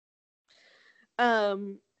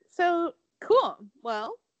 So cool.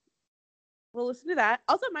 Well, we'll listen to that.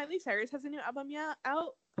 Also, Miley Cyrus has a new album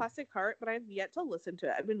out, Plastic Heart, but I've yet to listen to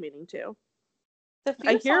it. I've been meaning to. The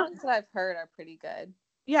few songs that I've heard are pretty good.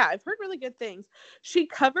 Yeah, I've heard really good things. She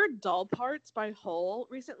covered Doll Parts by Hole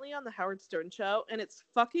recently on the Howard Stern show, and it's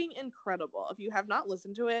fucking incredible. If you have not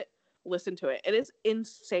listened to it, listen to it. It is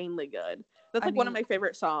insanely good. That's one of my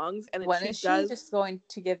favorite songs. And when is she just going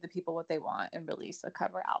to give the people what they want and release a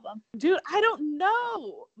cover album? Dude, I don't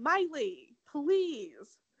know. Miley,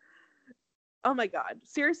 please. Oh my God.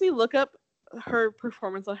 Seriously, look up her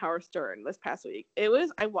performance on Howard Stern this past week. It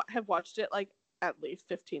was, have watched it like at least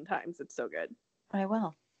 15 times. It's so good. I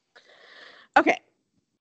will. Okay.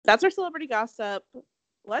 That's our celebrity gossip.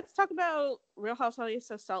 Let's talk about Real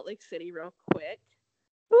Housewives of Salt Lake City real quick.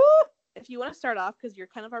 Woo! If you want to start off, because you're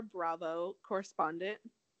kind of our Bravo correspondent.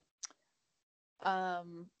 I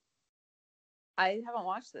haven't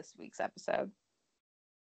watched this week's episode.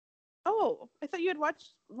 Oh, I thought you had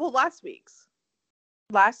watched, last week's.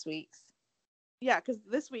 Last week's? Yeah, because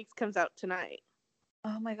this week's comes out tonight.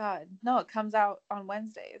 Oh my God. No, it comes out on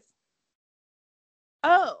Wednesdays.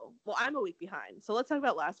 Oh, well, I'm a week behind. So let's talk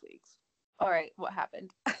about last week's. All right, what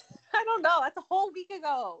happened? I don't know. That's a whole week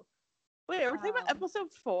ago. Wait, are we talking about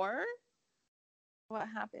episode 4? What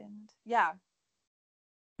happened? Yeah.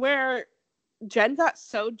 Where Jen got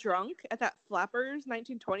so drunk at that Flappers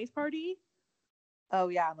 1920s party. Oh,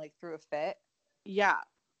 yeah, and like threw a fit. Yeah.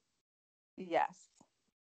 Yes.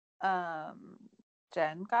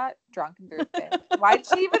 Jen got drunk and threw a fit. Why'd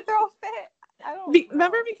she even throw a fit? I don't know.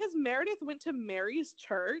 Remember because Meredith went to Mary's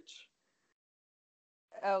church?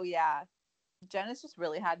 Oh, yeah. Jen has just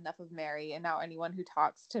really had enough of Mary, and now anyone who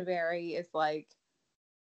talks to Mary is like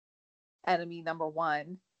enemy number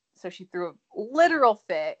one. So she threw a literal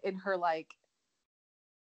fit in her like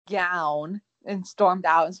gown and stormed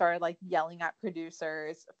out and started like yelling at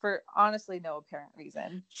producers for honestly no apparent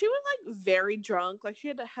reason. She was like very drunk, like she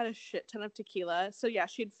had a shit ton of tequila. So yeah,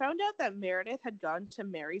 she'd found out that Meredith had gone to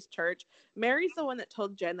Mary's church. Mary's the one that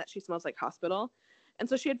told Jen that she smells like hospital. And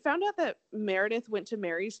so she had found out that Meredith went to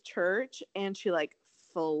Mary's church, and she like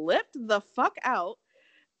flipped the fuck out.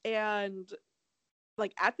 And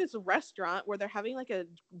like at this restaurant where they're having like a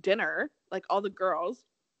dinner, like all the girls,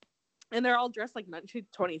 and they're all dressed like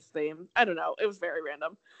 1920s theme. I don't know. It was very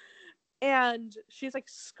random. And she's like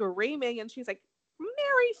screaming, and she's like,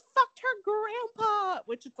 Mary fucked her grandpa,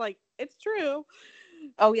 which is like, it's true.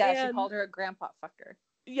 Oh yeah, she called her a grandpa fucker.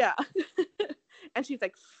 Yeah. And she's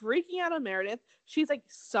like freaking out on Meredith. She's like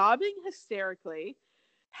sobbing hysterically.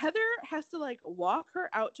 Heather has to like walk her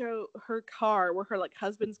out to her car where her like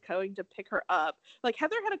husband's going to pick her up. Like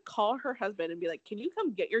Heather had to call her husband and be like, can you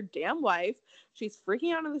come get your damn wife? She's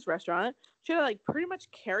freaking out in this restaurant. She had to like pretty much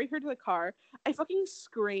carry her to the car. I fucking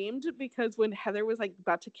screamed because when Heather was like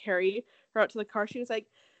about to carry her out to the car, she was like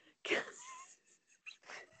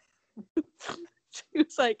she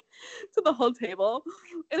was like to the whole table.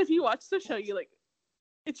 And if you watch the show, you like,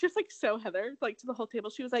 it's just like so Heather, like to the whole table.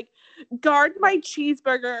 She was like, guard my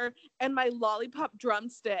cheeseburger and my lollipop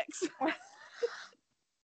drumsticks.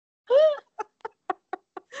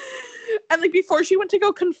 And like before she went to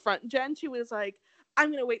go confront Jen, she was like,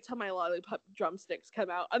 I'm gonna wait till my lollipop drumsticks come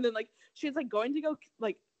out. And then like she's like going to go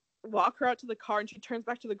like walk her out to the car, and she turns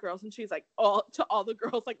back to the girls and she's like all the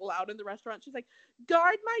girls like loud in the restaurant. She's like,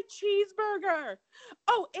 guard my cheeseburger.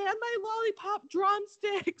 Oh, and my lollipop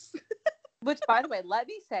drumsticks. Which, by the way, let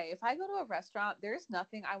me say, if I go to a restaurant, there's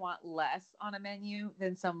nothing I want less on a menu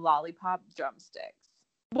than some lollipop drumsticks.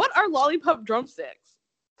 What are lollipop drumsticks?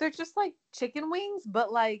 They're just like chicken wings,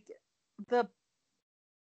 but like the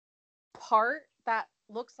part that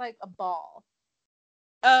looks like a ball.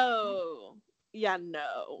 Oh, yeah,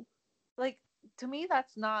 no. Like, to me,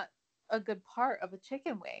 that's not a good part of a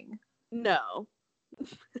chicken wing. No.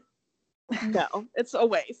 No, it's a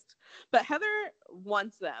waste. But Heather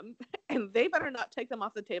wants them, and they better not take them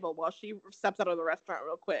off the table while she steps out of the restaurant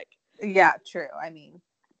real quick. Yeah, true. I mean,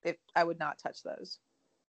 if I would not touch those.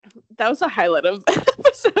 That was a highlight of the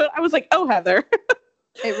episode. I was like, oh, Heather.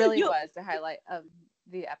 It really was the highlight of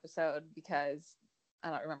the episode because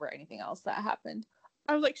I don't remember anything else that happened.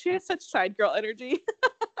 I was like, she has such side girl energy.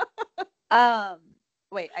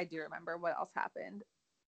 Wait, I do remember what else happened.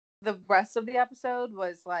 The rest of the episode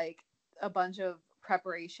was like a bunch of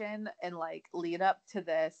preparation and like lead up to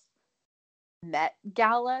this Met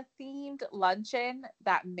Gala themed luncheon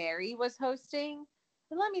that Mary was hosting.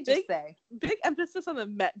 And let me just say, big emphasis on the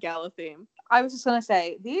Met Gala theme. I was just going to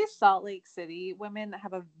say, these Salt Lake City women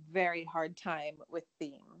have a very hard time with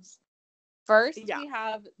themes. First, we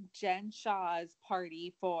have Jen Shah's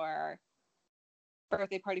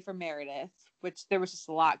birthday party for Meredith, which there was just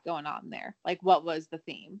a lot going on there. Like, what was the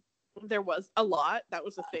theme? There was a lot. That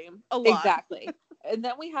was the theme. A lot. Exactly. And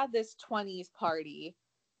then we had this 20s party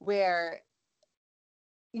where,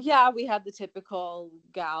 yeah, we had the typical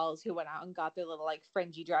gals who went out and got their little like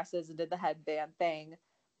fringy dresses and did the headband thing.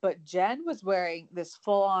 But Jen was wearing this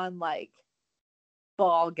full-on like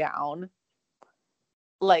ball gown,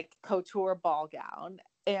 like couture ball gown.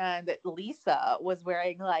 And Lisa was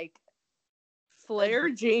wearing like flare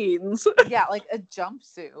jeans. Yeah, like a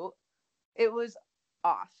jumpsuit. It was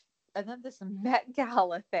off. And then this Met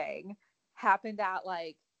Gala thing happened at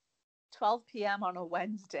like 12 p.m. on a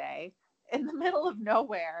Wednesday in the middle of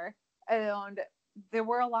nowhere. And there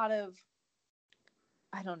were a lot of,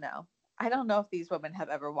 I don't know if these women have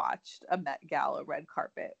ever watched a Met Gala red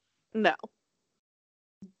carpet. No.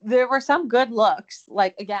 There were some good looks.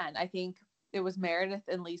 Like, again, I think it was Meredith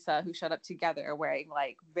and Lisa who showed up together wearing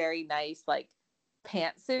like very nice like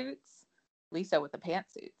pantsuits. Lisa with the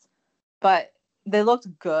pantsuits. But they looked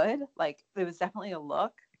good. Like, it was definitely a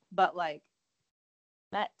look. But like,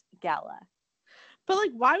 Met Gala. But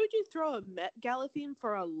like, why would you throw a Met Gala theme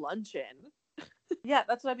for a luncheon? Yeah,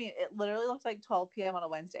 that's what I mean. It literally looks like 12 p.m. on a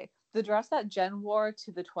Wednesday. The dress that Jen wore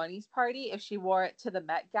to the 20s party, if she wore it to the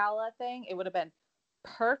Met Gala thing, it would have been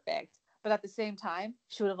perfect. But at the same time,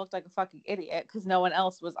 she would have looked like a fucking idiot because no one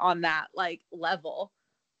else was on that like level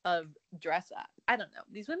of dress up. I don't know.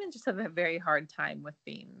 These women just have a very hard time with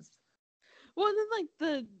themes. Well, and then like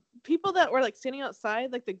the people that were like standing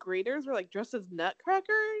outside, like the greeters were like dressed as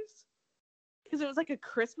nutcrackers because it was like a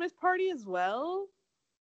Christmas party as well.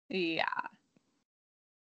 Yeah.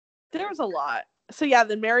 There was a lot. So yeah,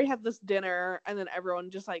 then Mary had this dinner and then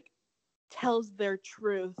everyone just like tells their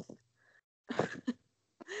truth.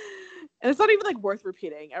 And it's not even like worth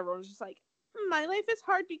repeating. Everyone's just like, my life is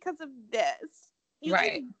hard because of this. You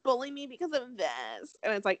like bully me because of this.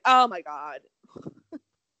 And it's like, oh my God.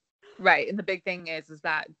 Right. And the big thing is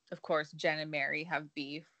that, of course, Jen and Mary have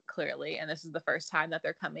beef, clearly. And this is the first time that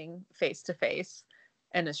they're coming face to face.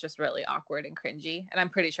 And it's just really awkward and cringy. And I'm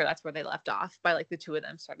pretty sure that's where they left off, by like the two of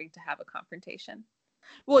them starting to have a confrontation.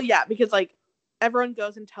 Well, yeah, because like everyone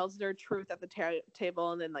goes and tells their truth at the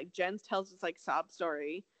table. And then like Jen tells this like sob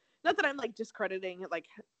story. Not that I'm like discrediting like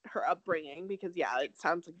her upbringing, because yeah, it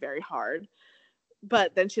sounds like very hard.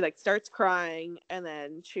 But then she like starts crying, and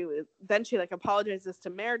then she like apologizes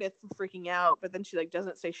to Meredith for freaking out, but then she like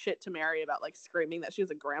doesn't say shit to Mary about like screaming that she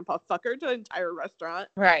was a grandpa fucker to the entire restaurant.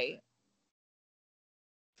 Right.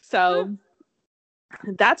 So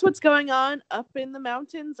that's what's going on up in the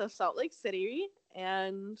mountains of Salt Lake City.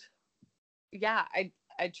 And yeah,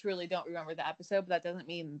 I truly don't remember the episode, but that doesn't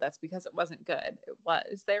mean that's because it wasn't good. It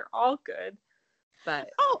was. They're all good.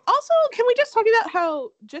 But also, can we just talk about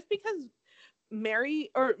how just because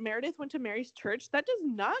Meredith went to Mary's church, that does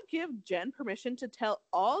not give Jen permission to tell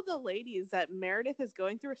all the ladies that Meredith is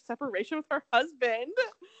going through a separation with her husband.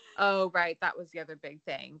 Oh, right. That was the other big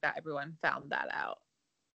thing that everyone found that out.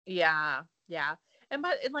 Yeah. Yeah. And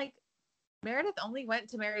like Meredith only went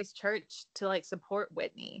to Mary's church to like support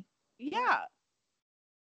Whitney. Yeah.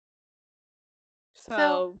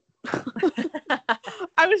 So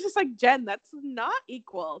I was just like, Jen, that's not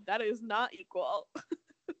equal. That is not equal.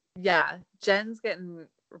 Yeah, Jen's getting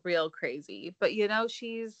real crazy, but you know,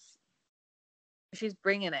 she's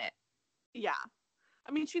bringing it. Yeah.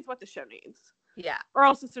 I mean, she's what the show needs. Yeah. Or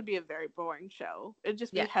else this would be a very boring show. It'd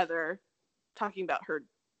just be yes. Heather talking about her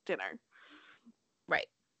dinner. Right.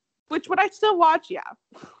 Which would I still watch? Yeah.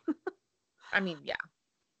 I mean, yeah.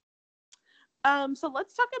 So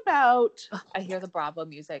let's talk about. I hear the Bravo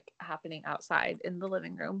music happening outside in the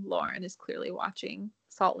living room. Lauren is clearly watching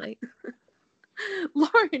Salt Lake.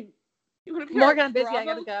 Lauren, you want to be Morgan, I'm busy. I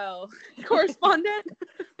gotta go. Correspondent.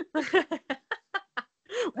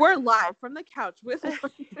 We're live from the couch with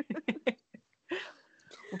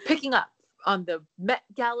We're picking up on the Met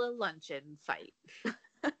Gala luncheon fight.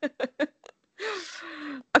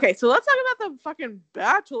 Okay, so let's talk about the fucking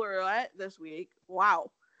Bachelorette this week.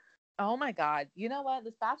 Wow. Oh my God. You know what?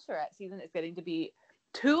 This Bachelorette season is getting to be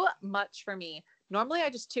too much for me. Normally I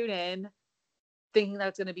just tune in thinking that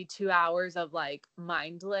it's going to be 2 hours of like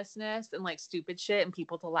mindlessness and like stupid shit and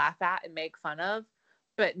people to laugh at and make fun of.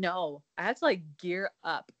 But no, I had to like gear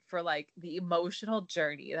up for like the emotional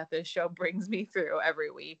journey that this show brings me through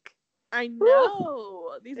every week. I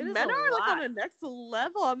know. These It is men a are like lot. on a next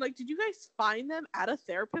level. I'm like, did you guys find them at a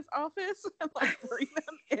therapist's office and like bring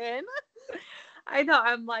them in? I know.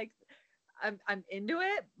 I'm like, I'm into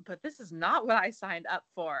it, but this is not what I signed up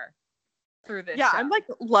for through this show. I'm like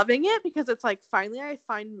loving it because it's like finally I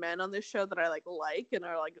find men on this show that I like and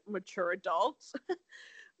are like mature adults.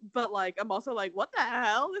 But like I'm also like, what the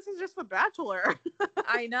hell? This is just The Bachelor.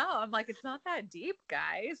 I know. I'm like, it's not that deep,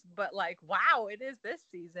 guys, but like, wow, it is this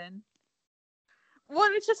season. Well,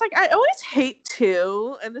 it's just like I always hate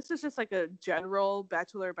too, and this is just like a general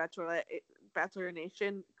Bachelor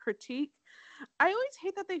Nation critique. I always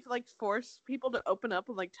hate that they like force people to open up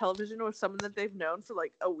on like television with someone that they've known for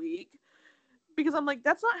like a week, because I'm like,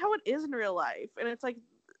 that's not how it is in real life, and it's like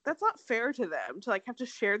that's not fair to them to like have to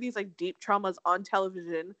share these like deep traumas on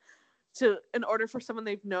television in order for someone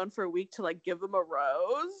they've known for a week to like give them a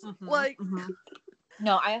rose.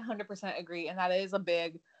 No, I 100% agree, and that is a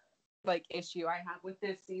big like issue I have with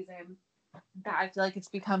this season. That I feel like it's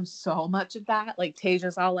become so much of that. Like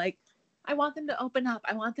Taja's all like, I want them to open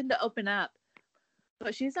up.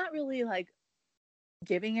 But she's not really like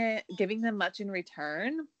giving them much in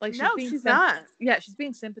return. Like she's not. Yeah, she's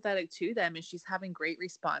being sympathetic to them and she's having great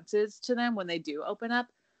responses to them when they do open up,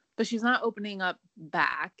 but she's not opening up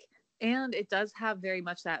back. And it does have very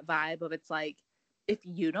much that vibe of it's like, if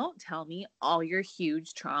you don't tell me all your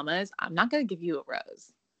huge traumas, I'm not going to give you a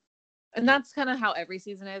rose. And that's kind of how every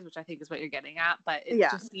season is, which I think is what you're getting at, but it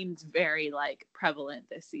just seems very like prevalent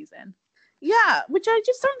this season. Yeah, which I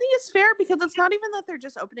just don't think is fair because it's not even that they're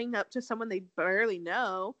just opening up to someone they barely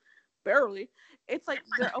know. Barely. It's like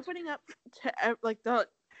they're opening up to like the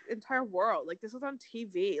entire world. Like this was on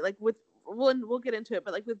TV. Like we'll get into it,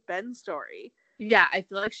 but like with Ben's story. Yeah, I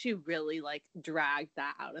feel like she really like dragged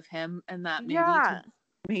that out of him and that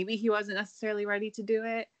maybe he wasn't necessarily ready to do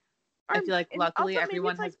it. I feel like luckily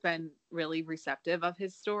everyone has been really receptive of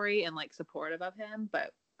his story and like supportive of him,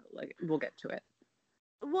 but like we'll get to it.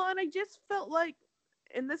 Well, and I just felt like,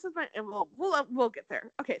 and this is we'll get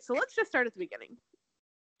there. Okay, so let's just start at the beginning.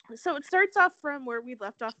 So it starts off from where we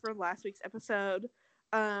left off from last week's episode,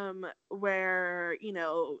 where, you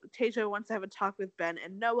know, Tasia wants to have a talk with Ben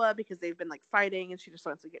and Noah because they've been like fighting and she just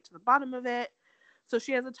wants to get to the bottom of it. So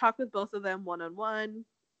she has a talk with both of them one-on-one,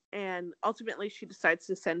 and ultimately she decides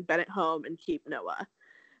to send Bennett home and keep Noah.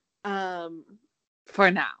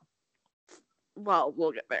 For now. Well,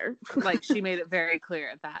 we'll get there. Like she made it very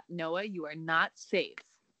clear that Noah, you are not safe.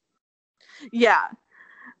 Yeah.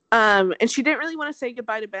 And she didn't really want to say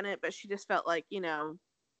goodbye to Bennett, but she just felt like, you know,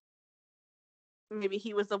 maybe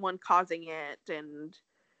he was the one causing it, and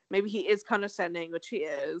maybe he is condescending, which he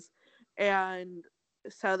is. And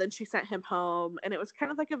so then she sent him home, and it was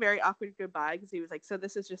kind of like a very awkward goodbye because he was like, so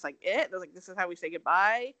this is just like it? I was like, this is how we say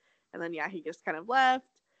goodbye? And then, he just kind of left.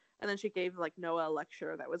 And then she gave like Noah a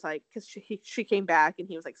lecture that was like, because she came back and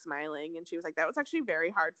he was like smiling, and she was like, that was actually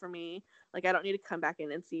very hard for me. Like, I don't need to come back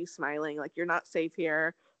in and see you smiling. Like, you're not safe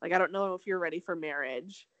here. Like, I don't know if you're ready for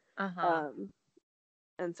marriage.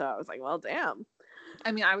 And so I was like, well, damn.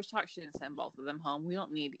 I mean, I was shocked she didn't send both of them home. We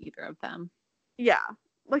don't need either of them. Yeah.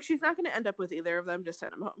 Like, she's not going to end up with either of them. Just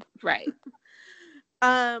send them home. Right.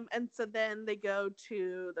 And so then they go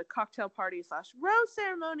to the cocktail party / rose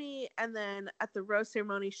ceremony. And then at the rose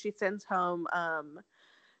ceremony, she sends home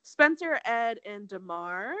Spencer, Ed, and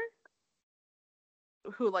DeMar,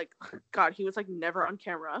 who, like, God, he was, like, never on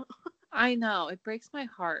camera. I know. It breaks my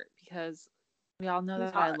heart because we all know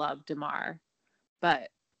that I love DeMar. But,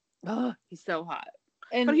 he's so hot.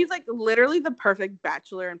 But he's, like, literally the perfect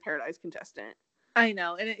Bachelor in Paradise contestant. I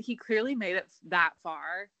know. And he clearly made it that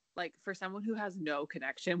far. Like, for someone who has no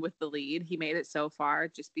connection with the lead, he made it so far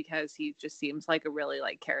just because he just seems like a really,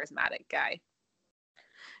 like, charismatic guy.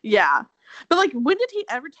 Yeah. But, like, when did he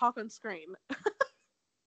ever talk on screen?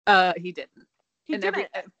 He didn't. He didn't.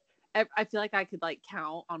 I feel like I could like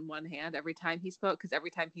count on one hand every time he spoke, because every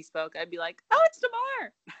time he spoke, I'd be like, "Oh, it's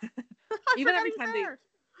Damar." Even every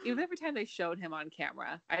time they showed him on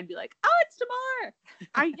camera, I'd be like, "Oh, it's Damar."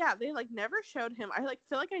 Yeah, they like never showed him. I like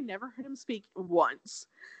feel like I never heard him speak once.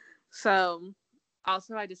 So,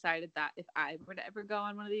 also, I decided that if I were to ever go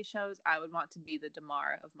on one of these shows, I would want to be the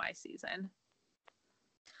Damar of my season.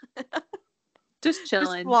 Just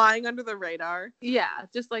chilling, just flying under the radar. Yeah,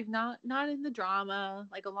 just like not in the drama,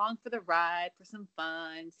 like along for the ride for some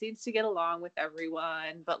fun. Seems to get along with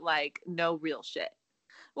everyone, but like no real shit.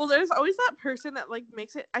 Well, there's always that person that like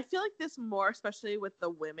makes it. I feel like this more, especially with the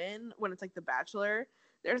women when it's like The Bachelor.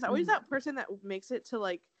 There's always that person that makes it to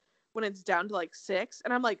like when it's down to like 6,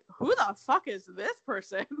 and I'm like, who the fuck is this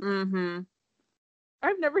person?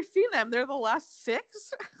 I've never seen them. They're the last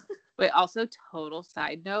 6. Wait, also total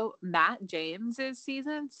side note, Matt James's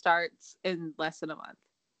season starts in less than a month.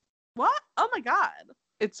 What? Oh my god.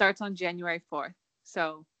 It starts on January 4th.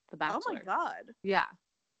 So, The Bachelor. Oh my god. Yeah.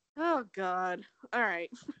 Oh god. All right.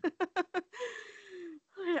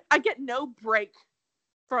 I get no break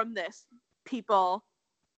from this, people.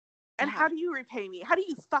 And how do you repay me? How do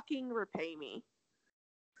you fucking repay me?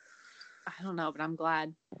 I don't know, but I'm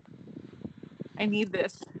glad. I need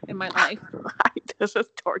this in my life. This is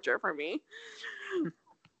torture for me.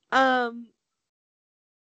 So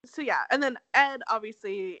yeah, and then Ed,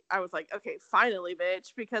 obviously, I was like, okay, finally,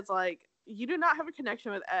 bitch, because like you do not have a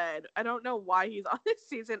connection with Ed. I don't know why he's on this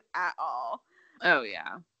season at all. Oh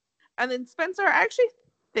yeah. And then Spencer, I actually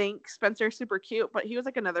think Spencer's super cute, but he was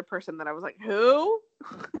like another person that I was like, who?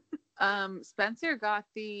 Spencer got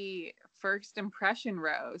the first impression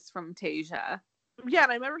rose from Tasia. Yeah,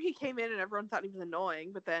 and I remember he came in and everyone thought he was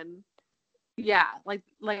annoying, but then yeah, like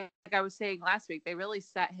I was saying last week, they really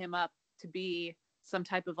set him up to be some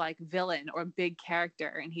type of like villain or big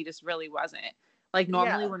character, and he just really wasn't. Like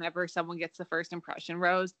normally whenever someone gets the first impression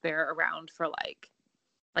rose, they're around for like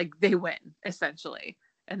they win essentially.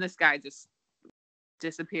 And this guy just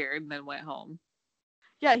disappeared and then went home.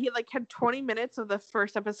 Yeah, he like had 20 minutes of the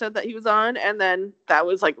first episode that he was on, and then that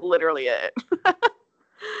was like literally it.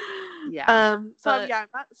 Yeah. So yeah, I'm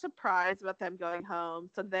not surprised about them going home.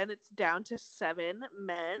 So then it's down to 7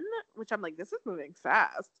 men, which I'm like, this is moving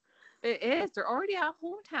fast. It is. They're already at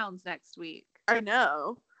hometowns next week. I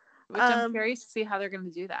know. Which I'm curious to see how they're going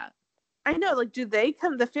to do that. I know. Like, do they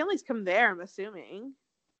come? The families come there, I'm assuming.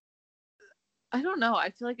 I don't know. I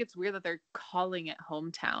feel like it's weird that they're calling it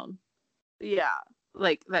hometown. Yeah.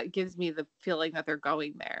 Like, that gives me the feeling that they're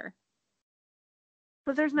going there.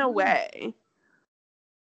 But there's no way.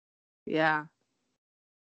 Yeah.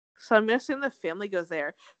 So I'm guessing the family goes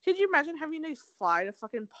there. Could you imagine having to fly to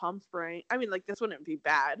fucking Palm Springs? I mean, like, this wouldn't be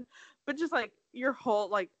bad. But just, like, your whole,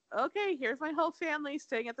 like, okay, here's my whole family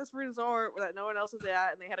staying at this resort that no one else is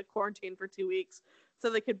at. And they had to quarantine for 2 weeks so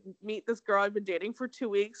they could meet this girl I've been dating for 2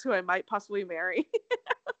 weeks who I might possibly marry.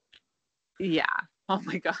 Yeah. Oh,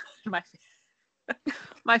 my God.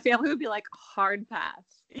 My family would be like, hard pass.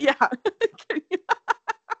 Yeah.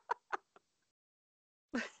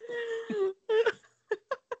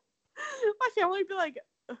 My family would be like,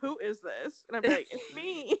 who is this? And I'd be like, it's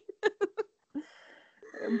me.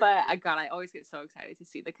 But God, I always get so excited to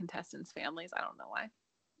see the contestants' families. I don't know why.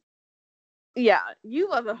 Yeah, you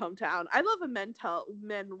love a hometown. I love a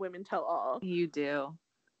women tell all. You do.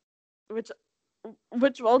 Which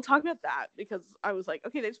we'll talk about that because I was like,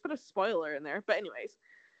 okay, they just put a spoiler in there. But anyways,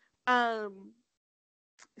 so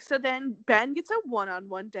then Ben gets a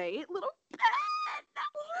one-on-one date. Little Ben.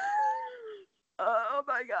 Oh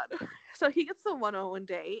my God. So he gets the one-on-one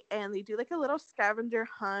date and they do like a little scavenger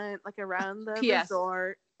hunt like around the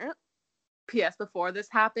resort. P.S. Before this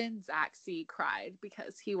happened, Zach C cried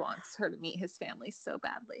because he wants her to meet his family so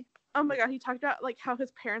badly. Oh my God, he talked about like how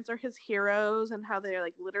his parents are his heroes and how they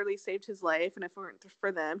like literally saved his life, and if it weren't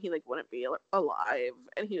for them, he like wouldn't be alive.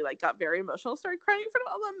 And he like got very emotional, started crying in front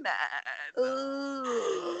of all the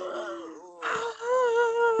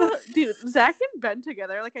men. Dude, Zach and Ben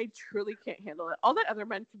together, like I truly can't handle it. All that other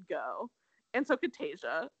men could go, and so could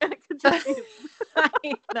Tasia, and it could just be.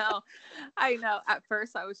 I know. At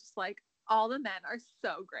first, I was just like, all the men are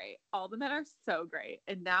so great. All the men are so great.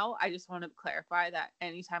 And now I just want to clarify that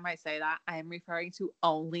anytime I say that, I am referring to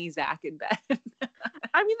only Zach and Ben.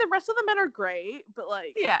 I mean, the rest of the men are great, but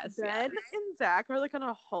like, yes, Ben and Zach are like on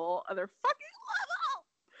a whole other fucking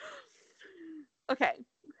level. Okay,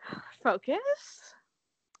 focus.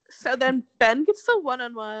 So then Ben gets the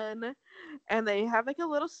one-on-one, and they have like a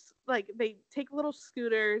little, like they take little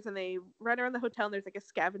scooters and they run around the hotel, and there's like a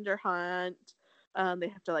scavenger hunt. They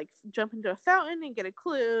have to like jump into a fountain and get a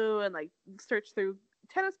clue and like search through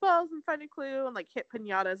tennis balls and find a clue, and like hit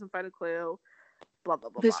pinatas and find a clue. Blah blah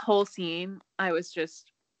blah. This blah. whole scene, I was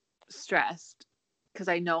just stressed because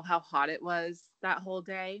I know how hot it was that whole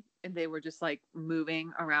day, and they were just like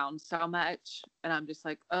moving around so much, and I'm just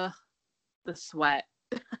like, ugh, the sweat.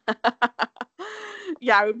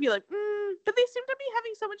 Yeah, I would be like, but they seem to be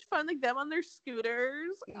having so much fun, like them on their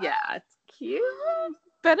scooters. Yeah, it's cute.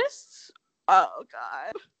 Venice. Oh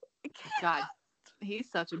God. God, he's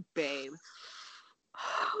such a babe.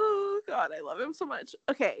 Oh God, I love him so much.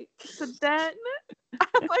 Okay, so then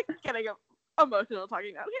I'm like getting emotional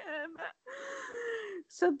talking about him.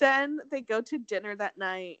 So then they go to dinner that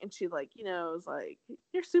night, and she like, you know, is like,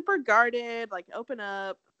 you're super guarded, like open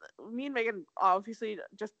up. Me and Megan obviously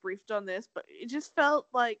just briefed on this, but it just felt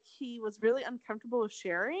like he was really uncomfortable with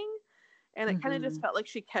sharing, and it kind of just felt like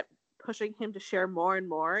she kept pushing him to share more and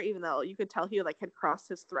more, even though you could tell he like had crossed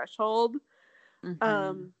his threshold.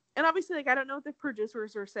 And obviously, like, I don't know what the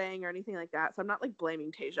producers were saying or anything like that, so I'm not like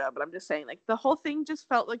blaming Tasia, but I'm just saying like the whole thing just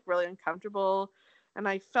felt like really uncomfortable, and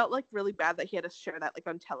I felt like really bad that he had to share that like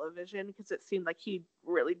on television, because it seemed like he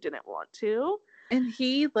really didn't want to. And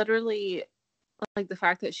he literally, like, the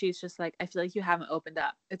fact that she's just like, I feel like you haven't opened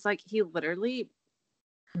up. It's like he literally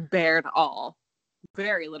bared all,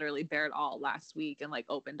 very literally bared all last week, and like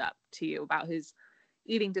opened up to you about his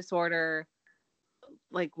eating disorder.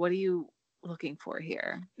 Like, what are you looking for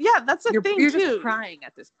here? Yeah, that's the thing. You're too. Just crying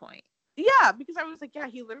at this point. Yeah, because I was like, yeah,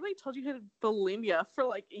 he literally told you he had bulimia for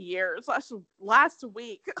like years last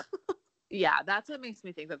week. Yeah, that's what makes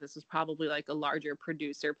me think that this is probably like a larger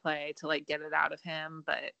producer play to like get it out of him,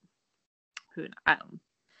 but I don't.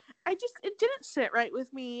 It didn't sit right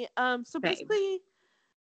with me. So basically,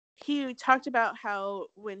 he talked about how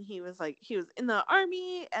when he was in the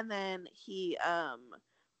army, and then he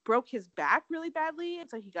broke his back really badly, and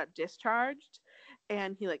so he got discharged,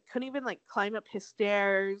 and he like couldn't even like climb up his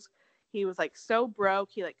stairs. He was like so broke,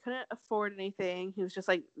 he like couldn't afford anything. He was just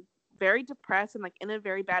like very depressed and like in a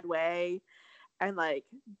very bad way, and like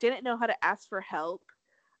didn't know how to ask for help.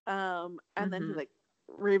 And then he like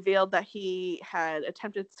revealed that he had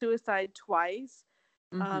attempted suicide twice,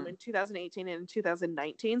 in 2018 and in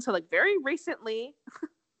 2019, so like very recently.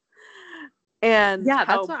 And yeah,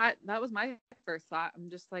 that was my first thought. I'm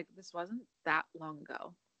just like, this wasn't that long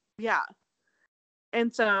ago. Yeah.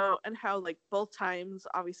 And so, and how like both times,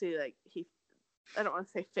 obviously, like I don't want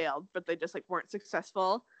to say failed, but they just like weren't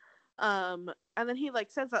successful. And then he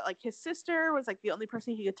like says that like his sister was like the only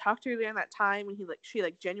person he could talk to during that time, and she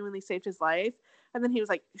like genuinely saved his life. And then he was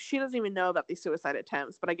like, she doesn't even know about these suicide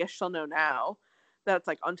attempts, but I guess she'll know now that it's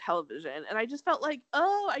like on television. And I just felt like,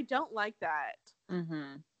 oh, I don't like that.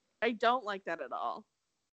 I don't like that at all.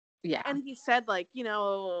 Yeah. And he said like, you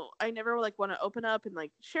know, I never like want to open up and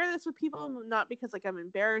like share this with people, not because like I'm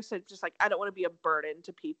embarrassed, it's just like I don't want to be a burden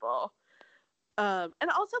to people. And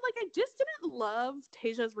also like I just didn't love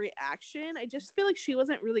Tasia's reaction. I just feel like she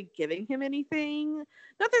wasn't really giving him anything.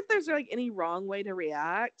 Not that there's like any wrong way to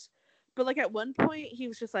react, but like at one point he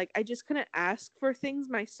was just like, I just couldn't ask for things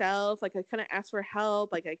myself. Like I couldn't ask for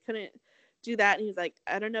help. Like I couldn't do that. And he's like,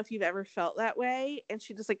 I don't know if you've ever felt that way. And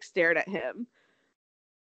she just like stared at him.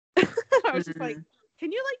 I was just like,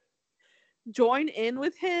 can you like join in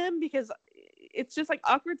with him, because it's just like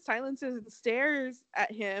awkward silences and stares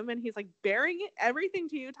at him, and he's like bearing everything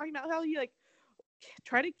to you, talking about how he like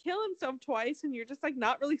tried to kill himself twice, and you're just like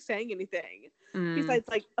not really saying anything besides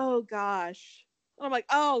like, oh gosh. And I'm like,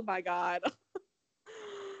 oh my God.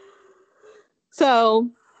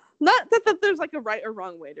 So not that there's like a right or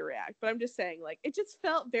wrong way to react, but I'm just saying like it just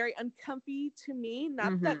felt very uncomfy to me.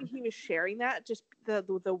 Not that he was sharing that, just the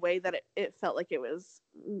way that it felt like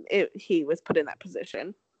he was put in that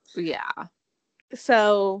position. Yeah.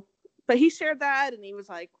 So, but he shared that, and he was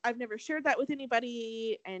like, I've never shared that with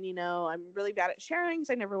anybody, and you know, I'm really bad at sharing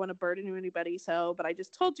because I never want to burden anybody. So, but I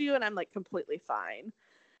just told you, and I'm like completely fine.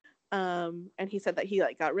 And he said that he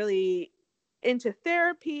like got really into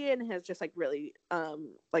therapy and has just like really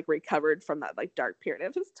like recovered from that like dark period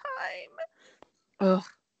of his time. Ugh.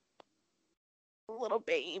 Little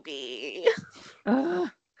baby.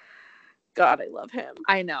 Ugh. God, I love him.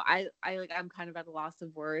 I know. I like, I'm kind of at a loss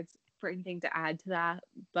of words for anything to add to that,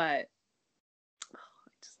 but I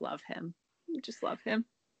just love him.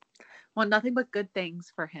 Want nothing but good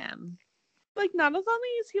things for him. Like, not as only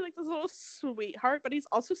is he like this little sweetheart, but he's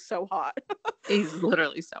also so hot. He's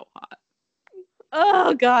literally so hot.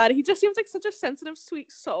 Oh God, he just seems like such a sensitive,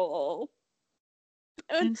 sweet soul.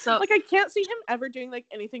 And so, like, I can't see him ever doing like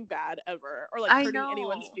anything bad ever, or like hurting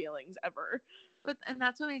anyone's feelings ever. And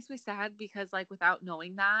that's what makes me sad, because like without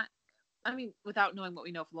knowing without knowing what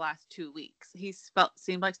we know for the last 2 weeks, he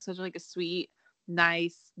seemed like such like a sweet,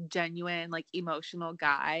 nice, genuine, like emotional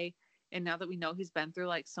guy. And now that we know he's been through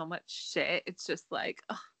like so much shit, it's just like,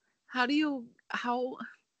 ugh, how do you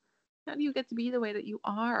get to be the way that you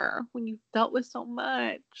are when you've dealt with so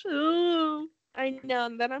much? Ugh. I know.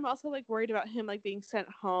 And then I'm also like worried about him like being sent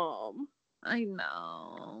home. I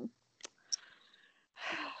know.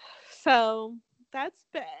 So that's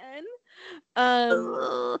Ben.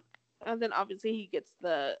 And then obviously he gets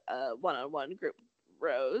the one-on-one group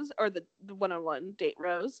rose, or the one-on-one date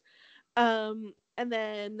rose. And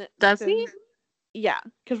then Does he? Yeah,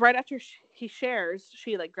 because right after he shares,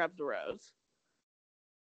 she like grabs the rose.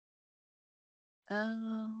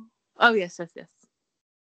 Oh yes.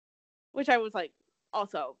 Which I was like,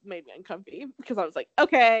 also made me uncomfy, because I was like,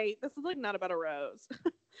 okay, this is like not about a rose.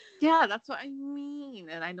 Yeah, that's what I mean.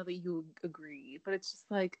 And I know that you agree, but it's just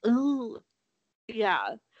like, oh.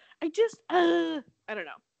 Yeah. I don't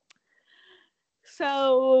know.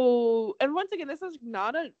 So, and once again, this was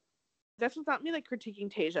not me like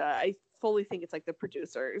critiquing Tasia. I fully think it's like the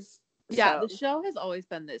producers. Yeah, So. the show has always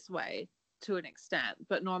been this way to an extent,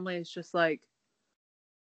 but normally it's just like,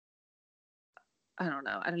 I don't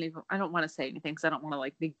know. I don't want to say anything because I don't want to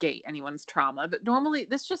like negate anyone's trauma, but normally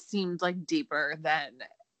this just seemed like deeper than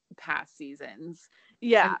past seasons.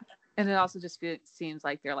 Yeah. And it also just seems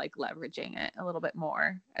like they're like leveraging it a little bit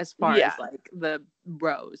more as far as like the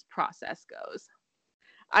rose process goes.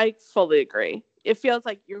 I fully agree. It feels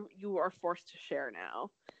like you are forced to share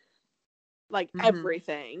now. Like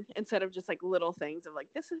everything, instead of just like little things of like,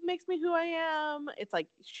 makes me who I am. It's like,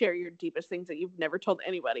 share your deepest things that you've never told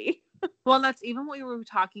anybody. Well, that's even what we were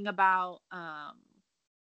talking about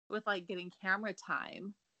with like getting camera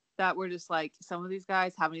time, that we're just like, some of these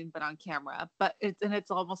guys haven't even been on camera, but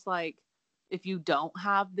it's almost like, if you don't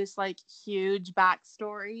have this like huge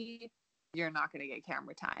backstory, you're not going to get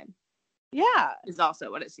camera time. Yeah, is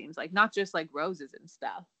also what it seems like. Not just like roses and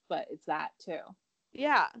stuff, but it's that too.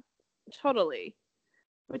 Yeah, totally.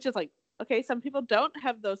 Which is like, okay, some people don't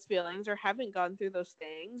have those feelings or haven't gone through those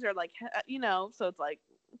things, or like, so it's like,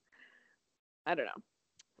 I don't know.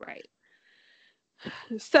 Right.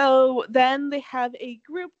 So then they have a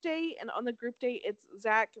group date, and on the group date, it's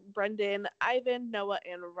Zach, Brendan, Ivan, Noah,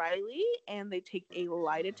 and Riley, and they take a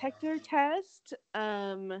lie detector test.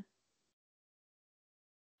 And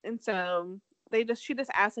so she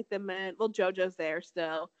just asks like the men. Well, JoJo's there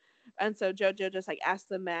still, and so JoJo just like asks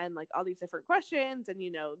the men like all these different questions, and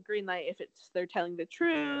green light if they're telling the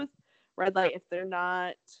truth, red light if they're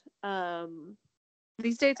not.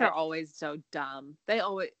 These dates are always so dumb. They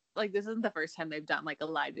always, like, this isn't the first time they've done like a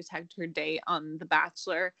lie detector date on The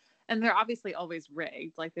Bachelor, and they're obviously always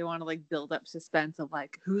rigged. Like, they want to like build up suspense of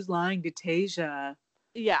like, who's lying to Tasia.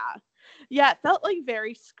 Yeah, it felt like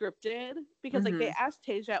very scripted, because like they asked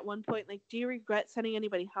Tasia at one point like, do you regret sending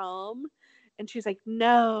anybody home? And she's like,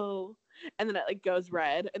 no. And then it like goes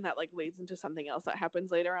red, and that like leads into something else that happens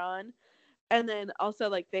later on. And then also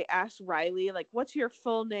like they asked Riley like, what's your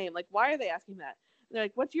full name? Like, why are they asking that? And they're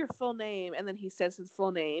like, what's your full name? And then he says his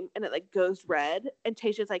full name, and it like goes red, and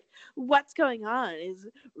Tasha's like, what's going on? Is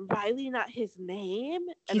Riley not his name?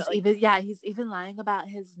 And he's even lying about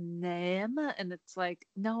his name, and it's like,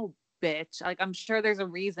 no, bitch. Like, I'm sure there's a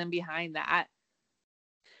reason behind that.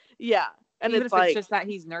 Yeah. And even it's if like, it's just that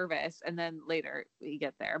he's nervous, and then later we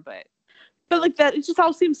get there, but like that, it just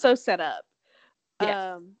all seems so set up.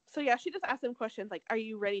 Yes. So yeah, she just asked them questions like, are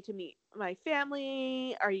you ready to meet my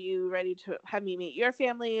family? Are you ready to have me meet your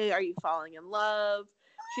family? Are you falling in love?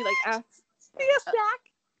 She like asks Zach.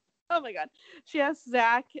 Oh my god. She asked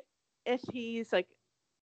Zach if he's like,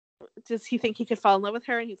 does he think he could fall in love with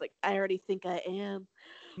her? And he's like, I already think I am.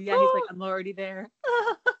 Yeah, he's like, I'm already there.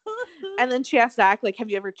 And then she asked Zach, like,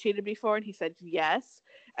 have you ever cheated before? And he said yes.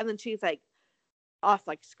 And then she's like, off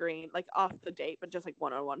like screen, like off the date, but just like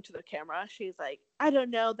one-on-one to the camera, she's like, I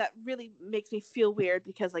don't know, that really makes me feel weird,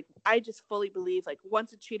 because like I just fully believe like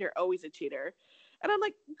once a cheater, always a cheater. And I'm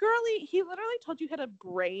like, girly, he literally told you he had a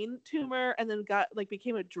brain tumor and then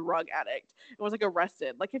became a drug addict and was like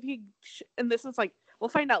arrested. Like, if he and this is like, we'll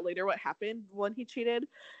find out later what happened when he cheated,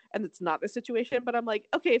 and it's not the situation, but I'm like,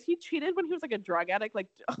 okay, if he cheated when he was like a drug addict, like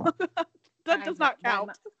that does not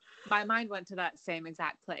count. My mind went to that same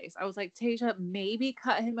exact place. I was like, Tasia, maybe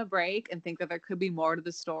cut him a break and think that there could be more to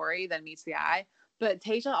the story than meets the eye. But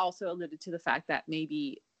Tasia also alluded to the fact that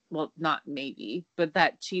maybe, well, not maybe, but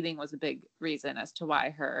that cheating was a big reason as to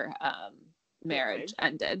why her marriage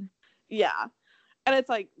ended. Yeah. And it's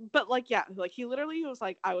like, but like, yeah, like he literally was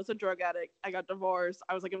like, I was a drug addict. I got divorced.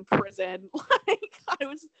 I was like in prison. When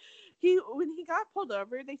he got pulled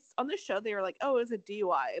over, on the show, they were like, oh, it was a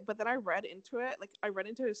DUI. But then I read into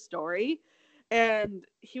his story, and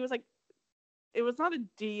he was like, it was not a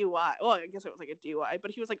DUI. Well, I guess it was like a DUI,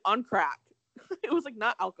 but he was like on crack. It was like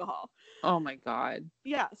not alcohol. Oh my God.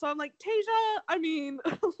 Yeah, so I'm like, Tasia, I mean,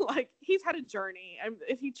 like, he's had a journey.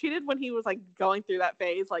 If he cheated when he was like going through that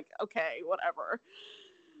phase, like, okay, whatever.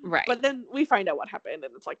 Right. But then we find out what happened,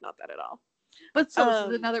 and it's like not that at all. But so this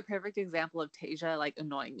is another perfect example of Tasia like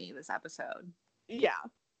annoying me this episode. Yeah.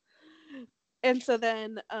 And so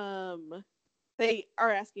then they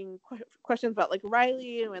are asking questions about like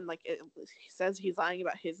Riley, and like he says he's lying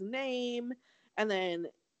about his name, and then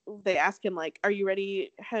they ask him like, are you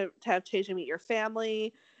ready to have Tasia meet your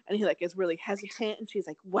family? And he like is really hesitant, and she's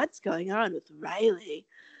like, what's going on with Riley?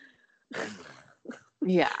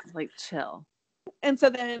 Yeah, like chill. And so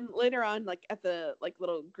then later on, like at the like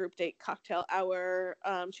little group date cocktail hour,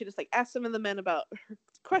 she just like asked some of the men about her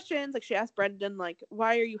questions. Like she asked Brendan, like,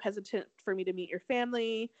 why are you hesitant for me to meet your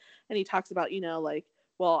family? And he talks about, like,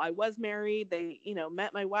 well, I was married. They,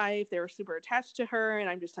 met my wife. They were super attached to her. And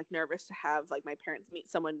I'm just like nervous to have like my parents meet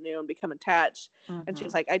someone new and become attached. Mm-hmm. And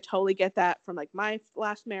she's like, I totally get that from like my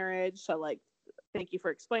last marriage. So like, thank you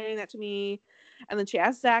for explaining that to me. And then she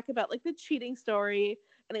asked Zach about like the cheating story.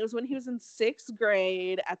 And it was when he was in 6th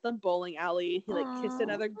grade at the bowling alley. He like kissed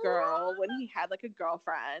another girl when he had like a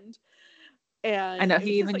girlfriend. And I know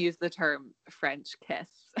he even used the term French kiss.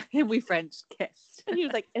 And we French kissed. And he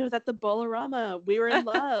was like, it was at the Bolorama. We were in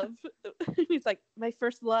love. He's like, my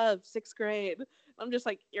first love, 6th grade. I'm just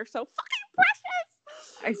like, you're so fucking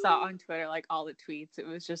precious. I saw on Twitter like all the tweets. It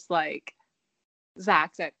was just like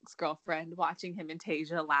Zach's ex-girlfriend watching him and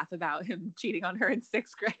Tasia laugh about him cheating on her in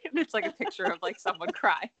 6th grade. And it's like a picture of like someone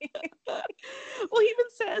crying. Well, he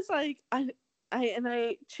even says like,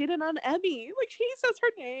 I cheated on Emmy. Like he says her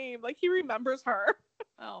name. Like he remembers her.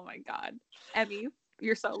 Oh my God. Emmy,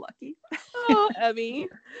 you're so lucky. Oh, Emmy.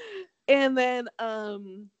 And then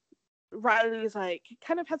Riley's like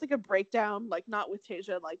kind of has like a breakdown, like not with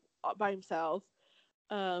Tasia, like by himself.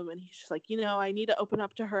 And he's just like, I need to open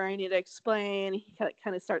up to her. I need to explain. He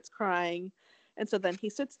kind of starts crying. And so then he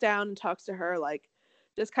sits down and talks to her, like,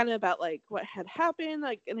 just kind of about, like, what had happened,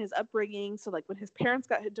 like, in his upbringing. So, like, when his parents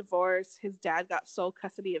got divorced, his dad got sole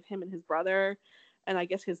custody of him and his brother. And I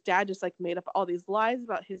guess his dad just, like, made up all these lies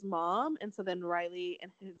about his mom. And so then Riley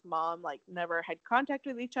and his mom, like, never had contact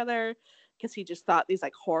with each other because he just thought these,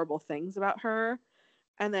 like, horrible things about her.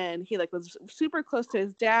 And then he like was super close to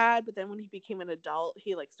his dad, but then when he became an adult,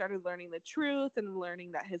 he like started learning the truth and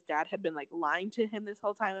learning that his dad had been like lying to him this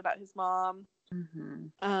whole time about his mom.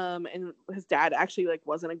 Mm-hmm. And his dad actually like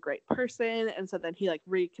wasn't a great person, and so then he like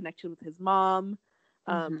reconnected with his mom.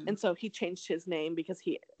 Mm-hmm. And so he changed his name because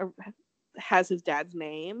he has his dad's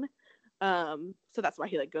name. So that's why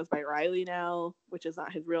he like goes by Riley now, which is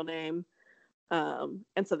not his real name.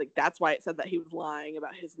 And so like that's why it said that he was lying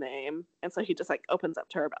about his name, and so he just like opens up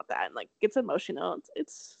to her about that and like gets emotional.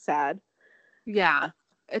 It's sad. Yeah,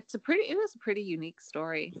 it was a pretty unique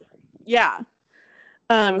story. Yeah.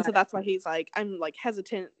 So that's why he's like, I'm like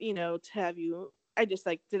hesitant, to have you. I just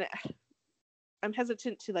like I'm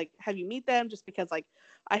hesitant to like have you meet them just because like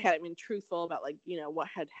I hadn't been truthful about like what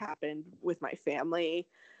had happened with my family.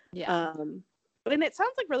 Yeah. But and it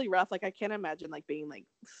sounds like really rough. Like I can't imagine like being like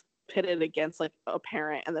pitted against like a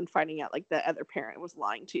parent and then finding out like the other parent was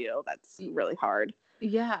lying to you. That's really hard.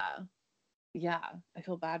 Yeah I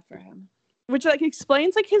feel bad for him, which like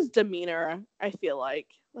explains like his demeanor. I feel like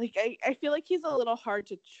I feel like he's a little hard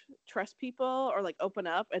to trust people or like open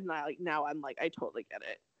up, and now I'm like I totally get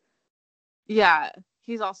it. Yeah,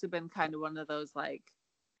 he's also been kind of one of those like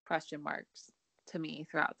question marks to me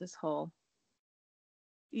throughout this whole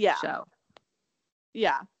show.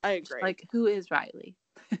 Yeah, I agree. Like, who is Riley?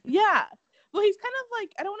 Yeah. Well, he's kind of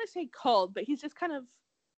like, I don't want to say cold, but he's just kind of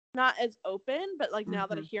not as open. But like now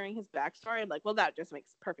that I'm hearing his backstory, I'm like, well, that just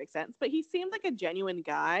makes perfect sense. But he seemed like a genuine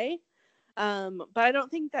guy. But I don't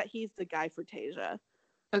think that he's the guy for Tasia.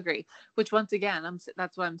 Agree. Which once again,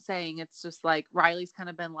 that's what I'm saying. It's just like Riley's kind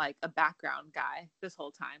of been like a background guy this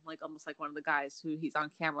whole time, like almost like one of the guys who he's on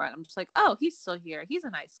camera. And I'm just like, oh, he's still here. He's a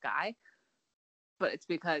nice guy. But it's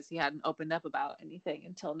because he hadn't opened up about anything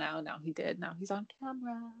until now. Now he did. Now he's on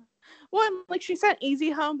camera. Well, and like she sent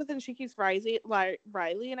Easy home, but then she keeps Riley,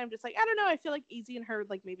 and I'm just like, I don't know. I feel like Easy and her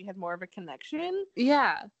like maybe had more of a connection.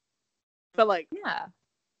 Yeah. But like, yeah.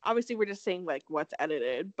 Obviously, we're just saying like what's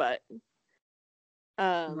edited, but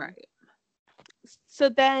right. So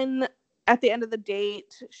then at the end of the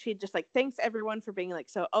date, she just like thanks everyone for being like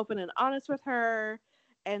so open and honest with her.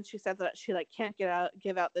 And she said that she like can't give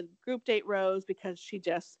out the group date rose because she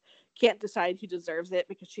just can't decide who deserves it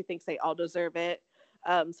because she thinks they all deserve it.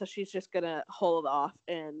 So she's just gonna hold off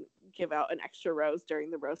and give out an extra rose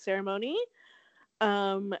during the rose ceremony.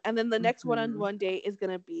 And then the next one-on-one date is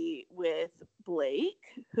gonna be with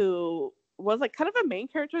Blake, who was like kind of a main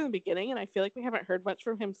character in the beginning, and I feel like we haven't heard much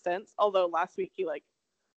from him since. Although last week he like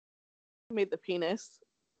made the penis.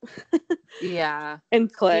 Yeah.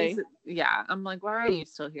 And Clay. Yeah. I'm like, why are you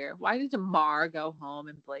still here? Why did Damar go home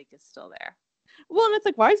and Blake is still there? Well, and it's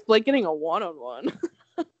like, why is Blake getting a one-on-one?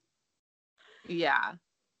 Yeah.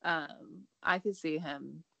 I could see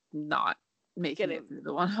him not making it through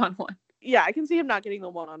the one-on-one. Yeah, I can see him not getting the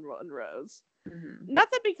one-on-one rose. Mm-hmm. Not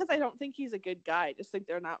that because I don't think he's a good guy. I just think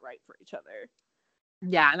they're not right for each other.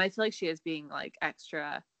 Yeah, and I feel like she is being like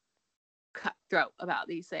extra cutthroat about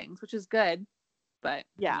these things, which is good. But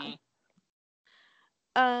yeah.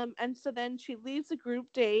 And so then she leaves the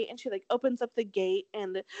group date and she like opens up the gate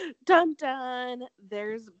and dun dun,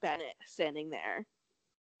 there's Bennett standing there.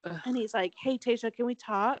 Ugh. And he's like, "Hey Tayshia, can we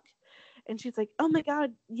talk?" And she's like, "Oh my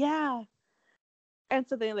god, yeah." And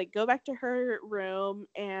so they like go back to her room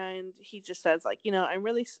and he just says like, "You know, I'm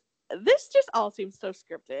really this just all seems so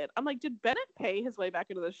scripted." I'm like, did Bennett pay his way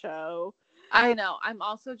back into the show? I know. I'm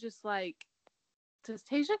also just like, does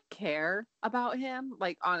Tayshia care about him?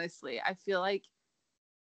 Like, honestly, I feel like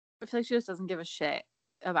she just doesn't give a shit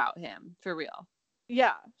about him for real.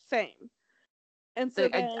 Yeah, same. And so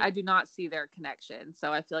then, I do not see their connection.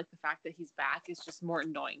 So I feel like the fact that he's back is just more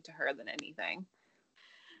annoying to her than anything.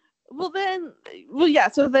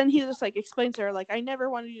 So then he just like explains to her like, "I never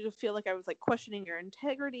wanted you to feel like I was like questioning your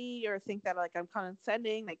integrity or think that like I'm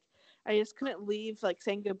condescending. Like I just couldn't leave like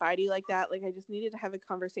saying goodbye to you like that. Like I just needed to have a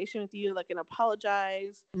conversation with you, like, and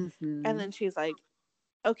apologize." Mm-hmm. And then she's like,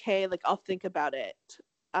 "Okay, like I'll think about it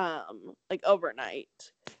like overnight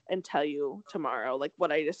and tell you tomorrow like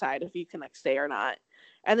what I decide if you can like stay or not."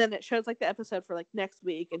 And then it shows like the episode for like next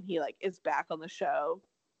week and he like is back on the show.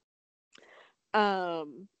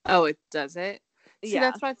 Oh, it does it? See, yeah,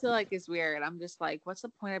 that's what I feel like is weird. I'm just like, what's the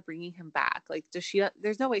point of bringing him back? Like,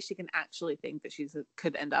 there's no way she can actually think that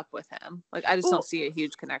could end up with him. Like, I just don't see a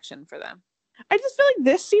huge connection for them. I just feel like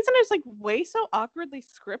this season is like way so awkwardly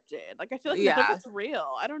scripted. Like I feel like none of it's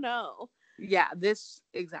real. I don't know. Yeah, this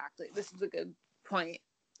is a good point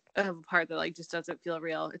of a part that like just doesn't feel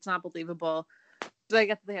real. It's not believable. But I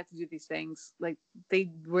guess they have to do these things. Like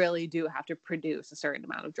they really do have to produce a certain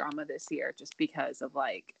amount of drama this year just because of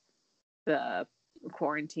like the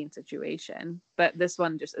quarantine situation. But this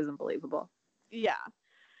one just isn't believable. Yeah.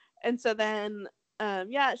 And so then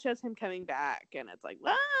it shows him coming back and it's like,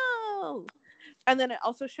 wow. And then it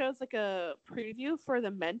also shows like a preview for the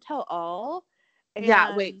Men Tell All. And...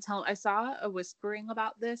 Yeah, wait, I saw a whispering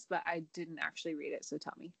about this, but I didn't actually read it, so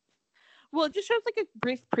tell me. Well, it just shows like a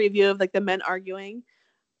brief preview of like the men arguing,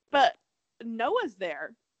 but Noah's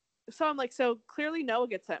there. So I'm like, so clearly Noah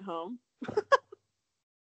gets sent home.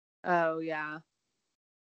 Oh, yeah.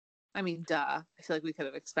 I mean, duh. I feel like we could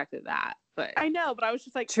have expected that, but I know, but I was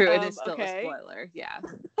just like, true, it is still a spoiler. Yeah.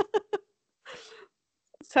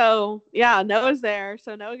 So yeah, Noah's there.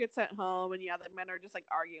 So Noah gets sent home, and yeah, the men are just like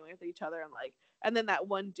arguing with each other, and like, and then that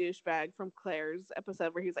one douchebag from Claire's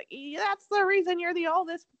episode where he's like, "That's the reason you're the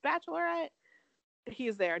oldest bachelorette."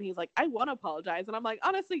 He's there, and he's like, "I want to apologize," and I'm like,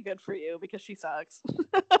 honestly, good for you because she sucks.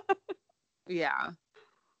 Yeah.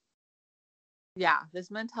 Yeah,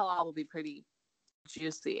 this Men Tell All will be pretty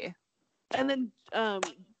juicy. And then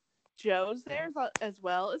Joe's there as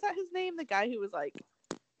well. Is that his name? The guy who was like,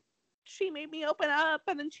 she made me open up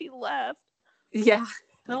and then she left. Yeah,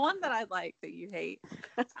 the one that I like that you hate.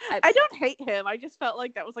 I don't hate him. I just felt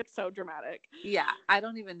like that was like so dramatic. Yeah, I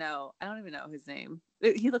don't even know his name.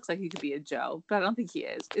 He looks like he could be a Joe, but I don't think he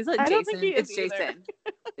is. Is it Jason? Don't think he is it's Jason.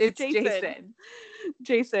 It's Jason.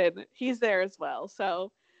 Jason. He's there as well.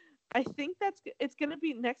 So I think it's gonna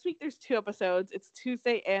be next week. There's 2 episodes. It's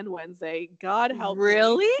Tuesday and Wednesday. God help me.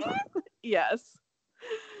 Really? Yes.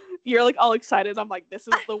 You're like all excited. I'm like, this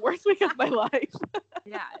is the worst week of my life.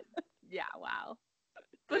 Yeah, wow.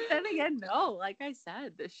 But then again, no, like I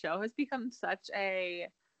said, the show has become such an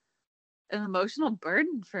emotional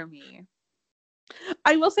burden for me.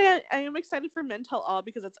 I will say I am excited for Men Tell All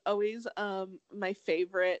because it's always my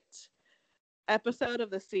favorite episode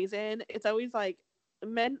of the season. It's always like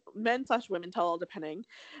men/women tell all depending.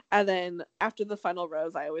 And then after the final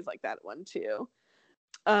rose, I always like that one too.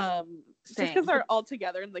 Just because they're all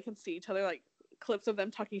together and they can see each other, like clips of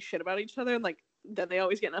them talking shit about each other, and like then they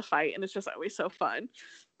always get in a fight and it's just always so fun.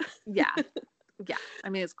 Yeah. I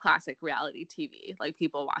mean, it's classic reality TV, like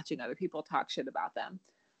people watching other people talk shit about them.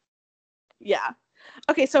 Yeah.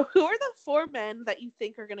 Okay, so who are the 4 men that you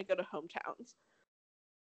think are gonna go to hometowns?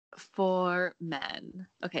 4 men.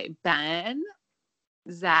 Okay, Ben,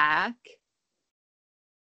 Zach,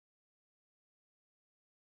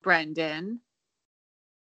 Brendan,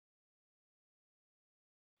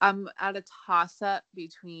 I'm at a toss-up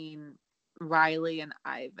between Riley and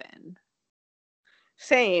Ivan.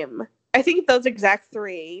 Same. I think those exact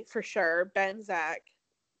three for sure. Ben, Zach,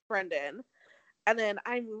 Brendan. And then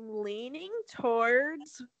I'm leaning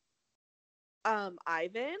towards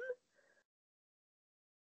Ivan.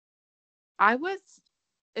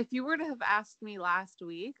 If you were to have asked me last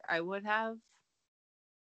week, I would have,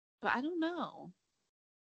 but I don't know.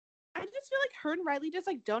 I just feel like her and Riley just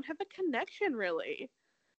like don't have a connection really.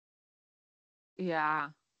 Yeah.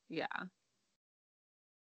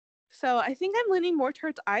 So I think I'm leaning more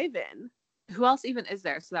towards Ivan. Who else even is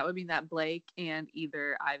there? So that would mean that Blake and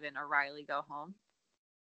either Ivan or Riley go home.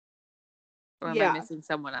 Or am I missing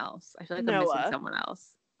someone else? I feel like I'm missing someone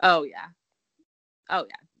else. Oh yeah,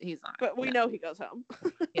 he's not. But we know he goes home.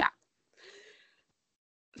 Yeah.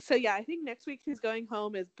 So yeah, I think next week who's going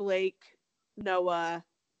home is Blake, Noah,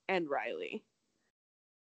 and Riley.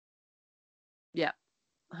 Yep,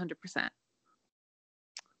 100%.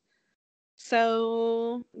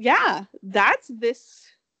 So yeah, that's this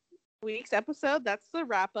week's episode. That's the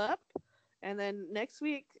wrap up. And then next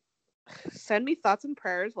week, send me thoughts and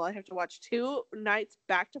prayers while I have to watch 2 nights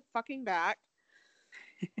back to fucking back.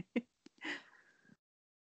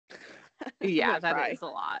 Yeah, that is a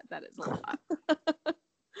lot.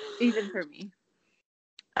 Even for me.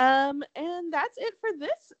 And that's it for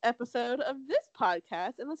this episode of this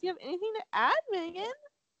podcast. Unless you have anything to add, Megan.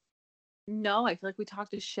 No, I feel like we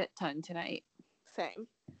talked a shit ton tonight. Same.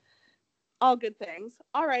 All good things.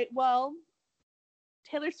 All right, well,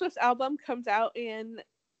 Taylor Swift's album comes out in...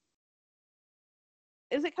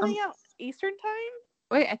 Is it coming out Eastern time?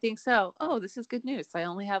 Wait, I think so. Oh, this is good news. I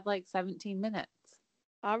only have like 17 minutes.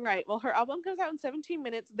 All right. Well, her album comes out in 17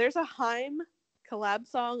 minutes. There's a Haim collab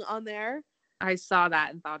song on there. I saw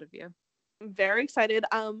that and thought of you. I'm very excited.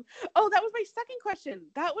 Oh, that was my second question.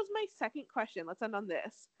 Let's end on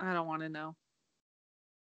this. I don't want to know.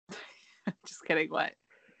 Just kidding. What?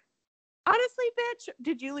 Honestly, bitch,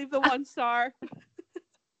 did you leave the 1 star?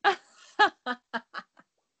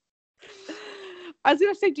 I was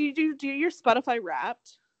gonna say, do you do your Spotify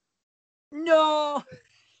Wrapped? No.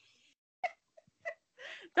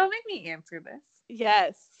 Don't make me answer this.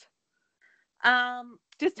 Yes.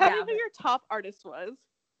 Just tell me who your top artist was.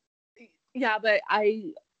 Yeah, but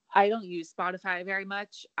I don't use Spotify very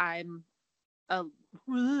much. I'm an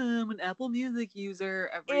Apple Music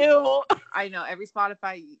user. Ew. I know every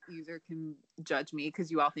Spotify user can judge me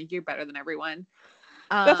because you all think you're better than everyone.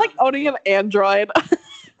 That's like owning an Android.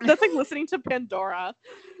 That's like listening to Pandora.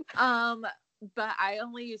 But I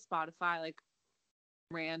only use Spotify like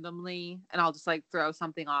randomly, and I'll just like throw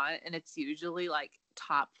something on, and it's usually like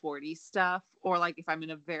top 40 stuff, or like if I'm in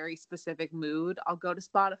a very specific mood, I'll go to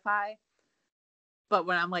Spotify. But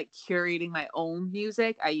when I'm like curating my own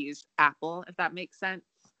music, I use Apple, if that makes sense.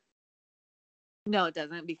 No, it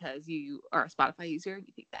doesn't, because you are a Spotify user and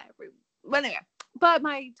you think that but anyway. But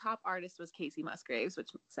my top artist was Kacey Musgraves,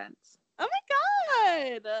 which makes sense. Oh my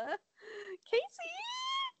god,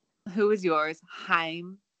 Kacey. Who was yours?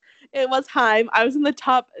 Haim. It was Haim. I was in the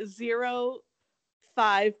top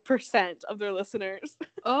 0.5% of their listeners.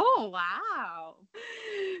 Oh wow.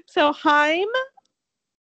 So Haim,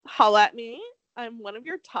 holla at me. I'm one of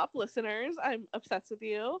your top listeners. I'm obsessed with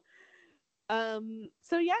you.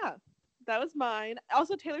 So yeah, that was mine.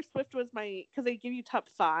 Also, Taylor Swift was my, because they give you top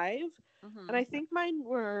 5, and I think mine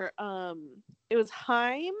were it was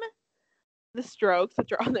Haim, The Strokes,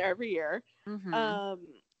 which are on there every year,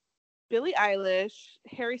 Billie Eilish,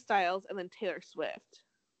 Harry Styles, and then Taylor Swift.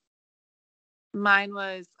 Mine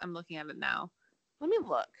was, I'm looking at it now. Let me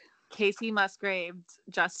look. Kacey Musgraves,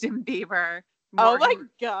 Justin Bieber. Oh my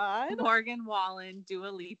god. Morgan Wallen, Dua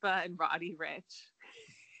Lipa, and Roddy Ricch.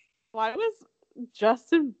 Why was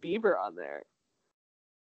Justin Bieber on there?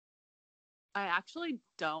 I actually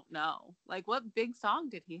don't know. Like, what big song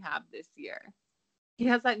did he have this year? He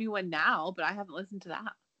has that new one now, but I haven't listened to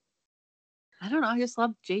that. I don't know. I just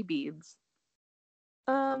love J Beads.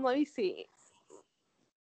 Let me see.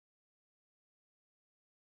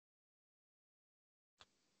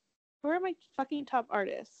 Where are my fucking top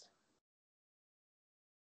artists?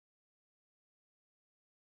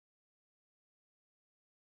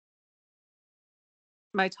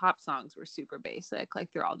 My top songs were super basic.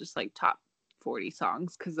 Like, they're all just like top 40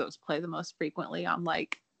 songs because those play the most frequently on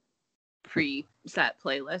like pre-set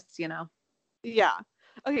playlists, you know? Yeah.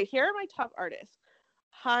 Okay, here are my top artists.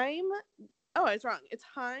 Haim. Oh, I was wrong. It's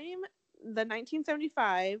Haim, the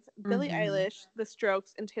 1975, Billie Eilish, The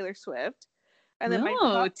Strokes, and Taylor Swift. And then my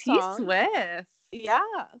top songs, Swift. Yeah.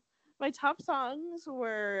 My top songs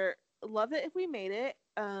were Love It If We Made It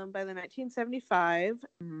by the 1975,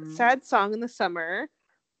 Sad Song in the Summer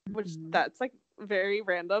which that's like very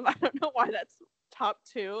random. I don't know why that's top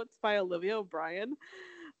 2. It's by Olivia O'Brien.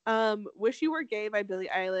 Wish You Were Gay by Billie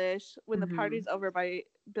Eilish. When the Party's Over by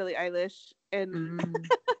Billie Eilish. And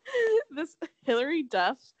this Hilary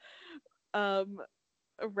Duff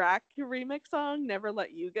Rack remix song, Never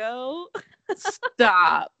Let You Go.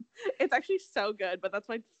 Stop. It's actually so good, but that's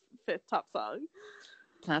my 5th top song.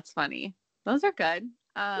 That's funny. Those are good.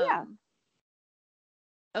 Yeah.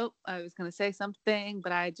 Oh, I was gonna say something,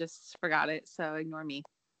 but I just forgot it, so ignore me.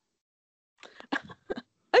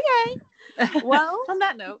 Okay. Well, on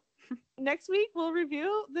that note, next week we'll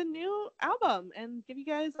review the new album and give you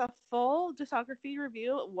guys a full discography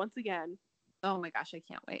review once again. Oh my gosh, I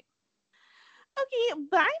can't wait. Okay,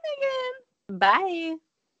 bye, Megan. Bye.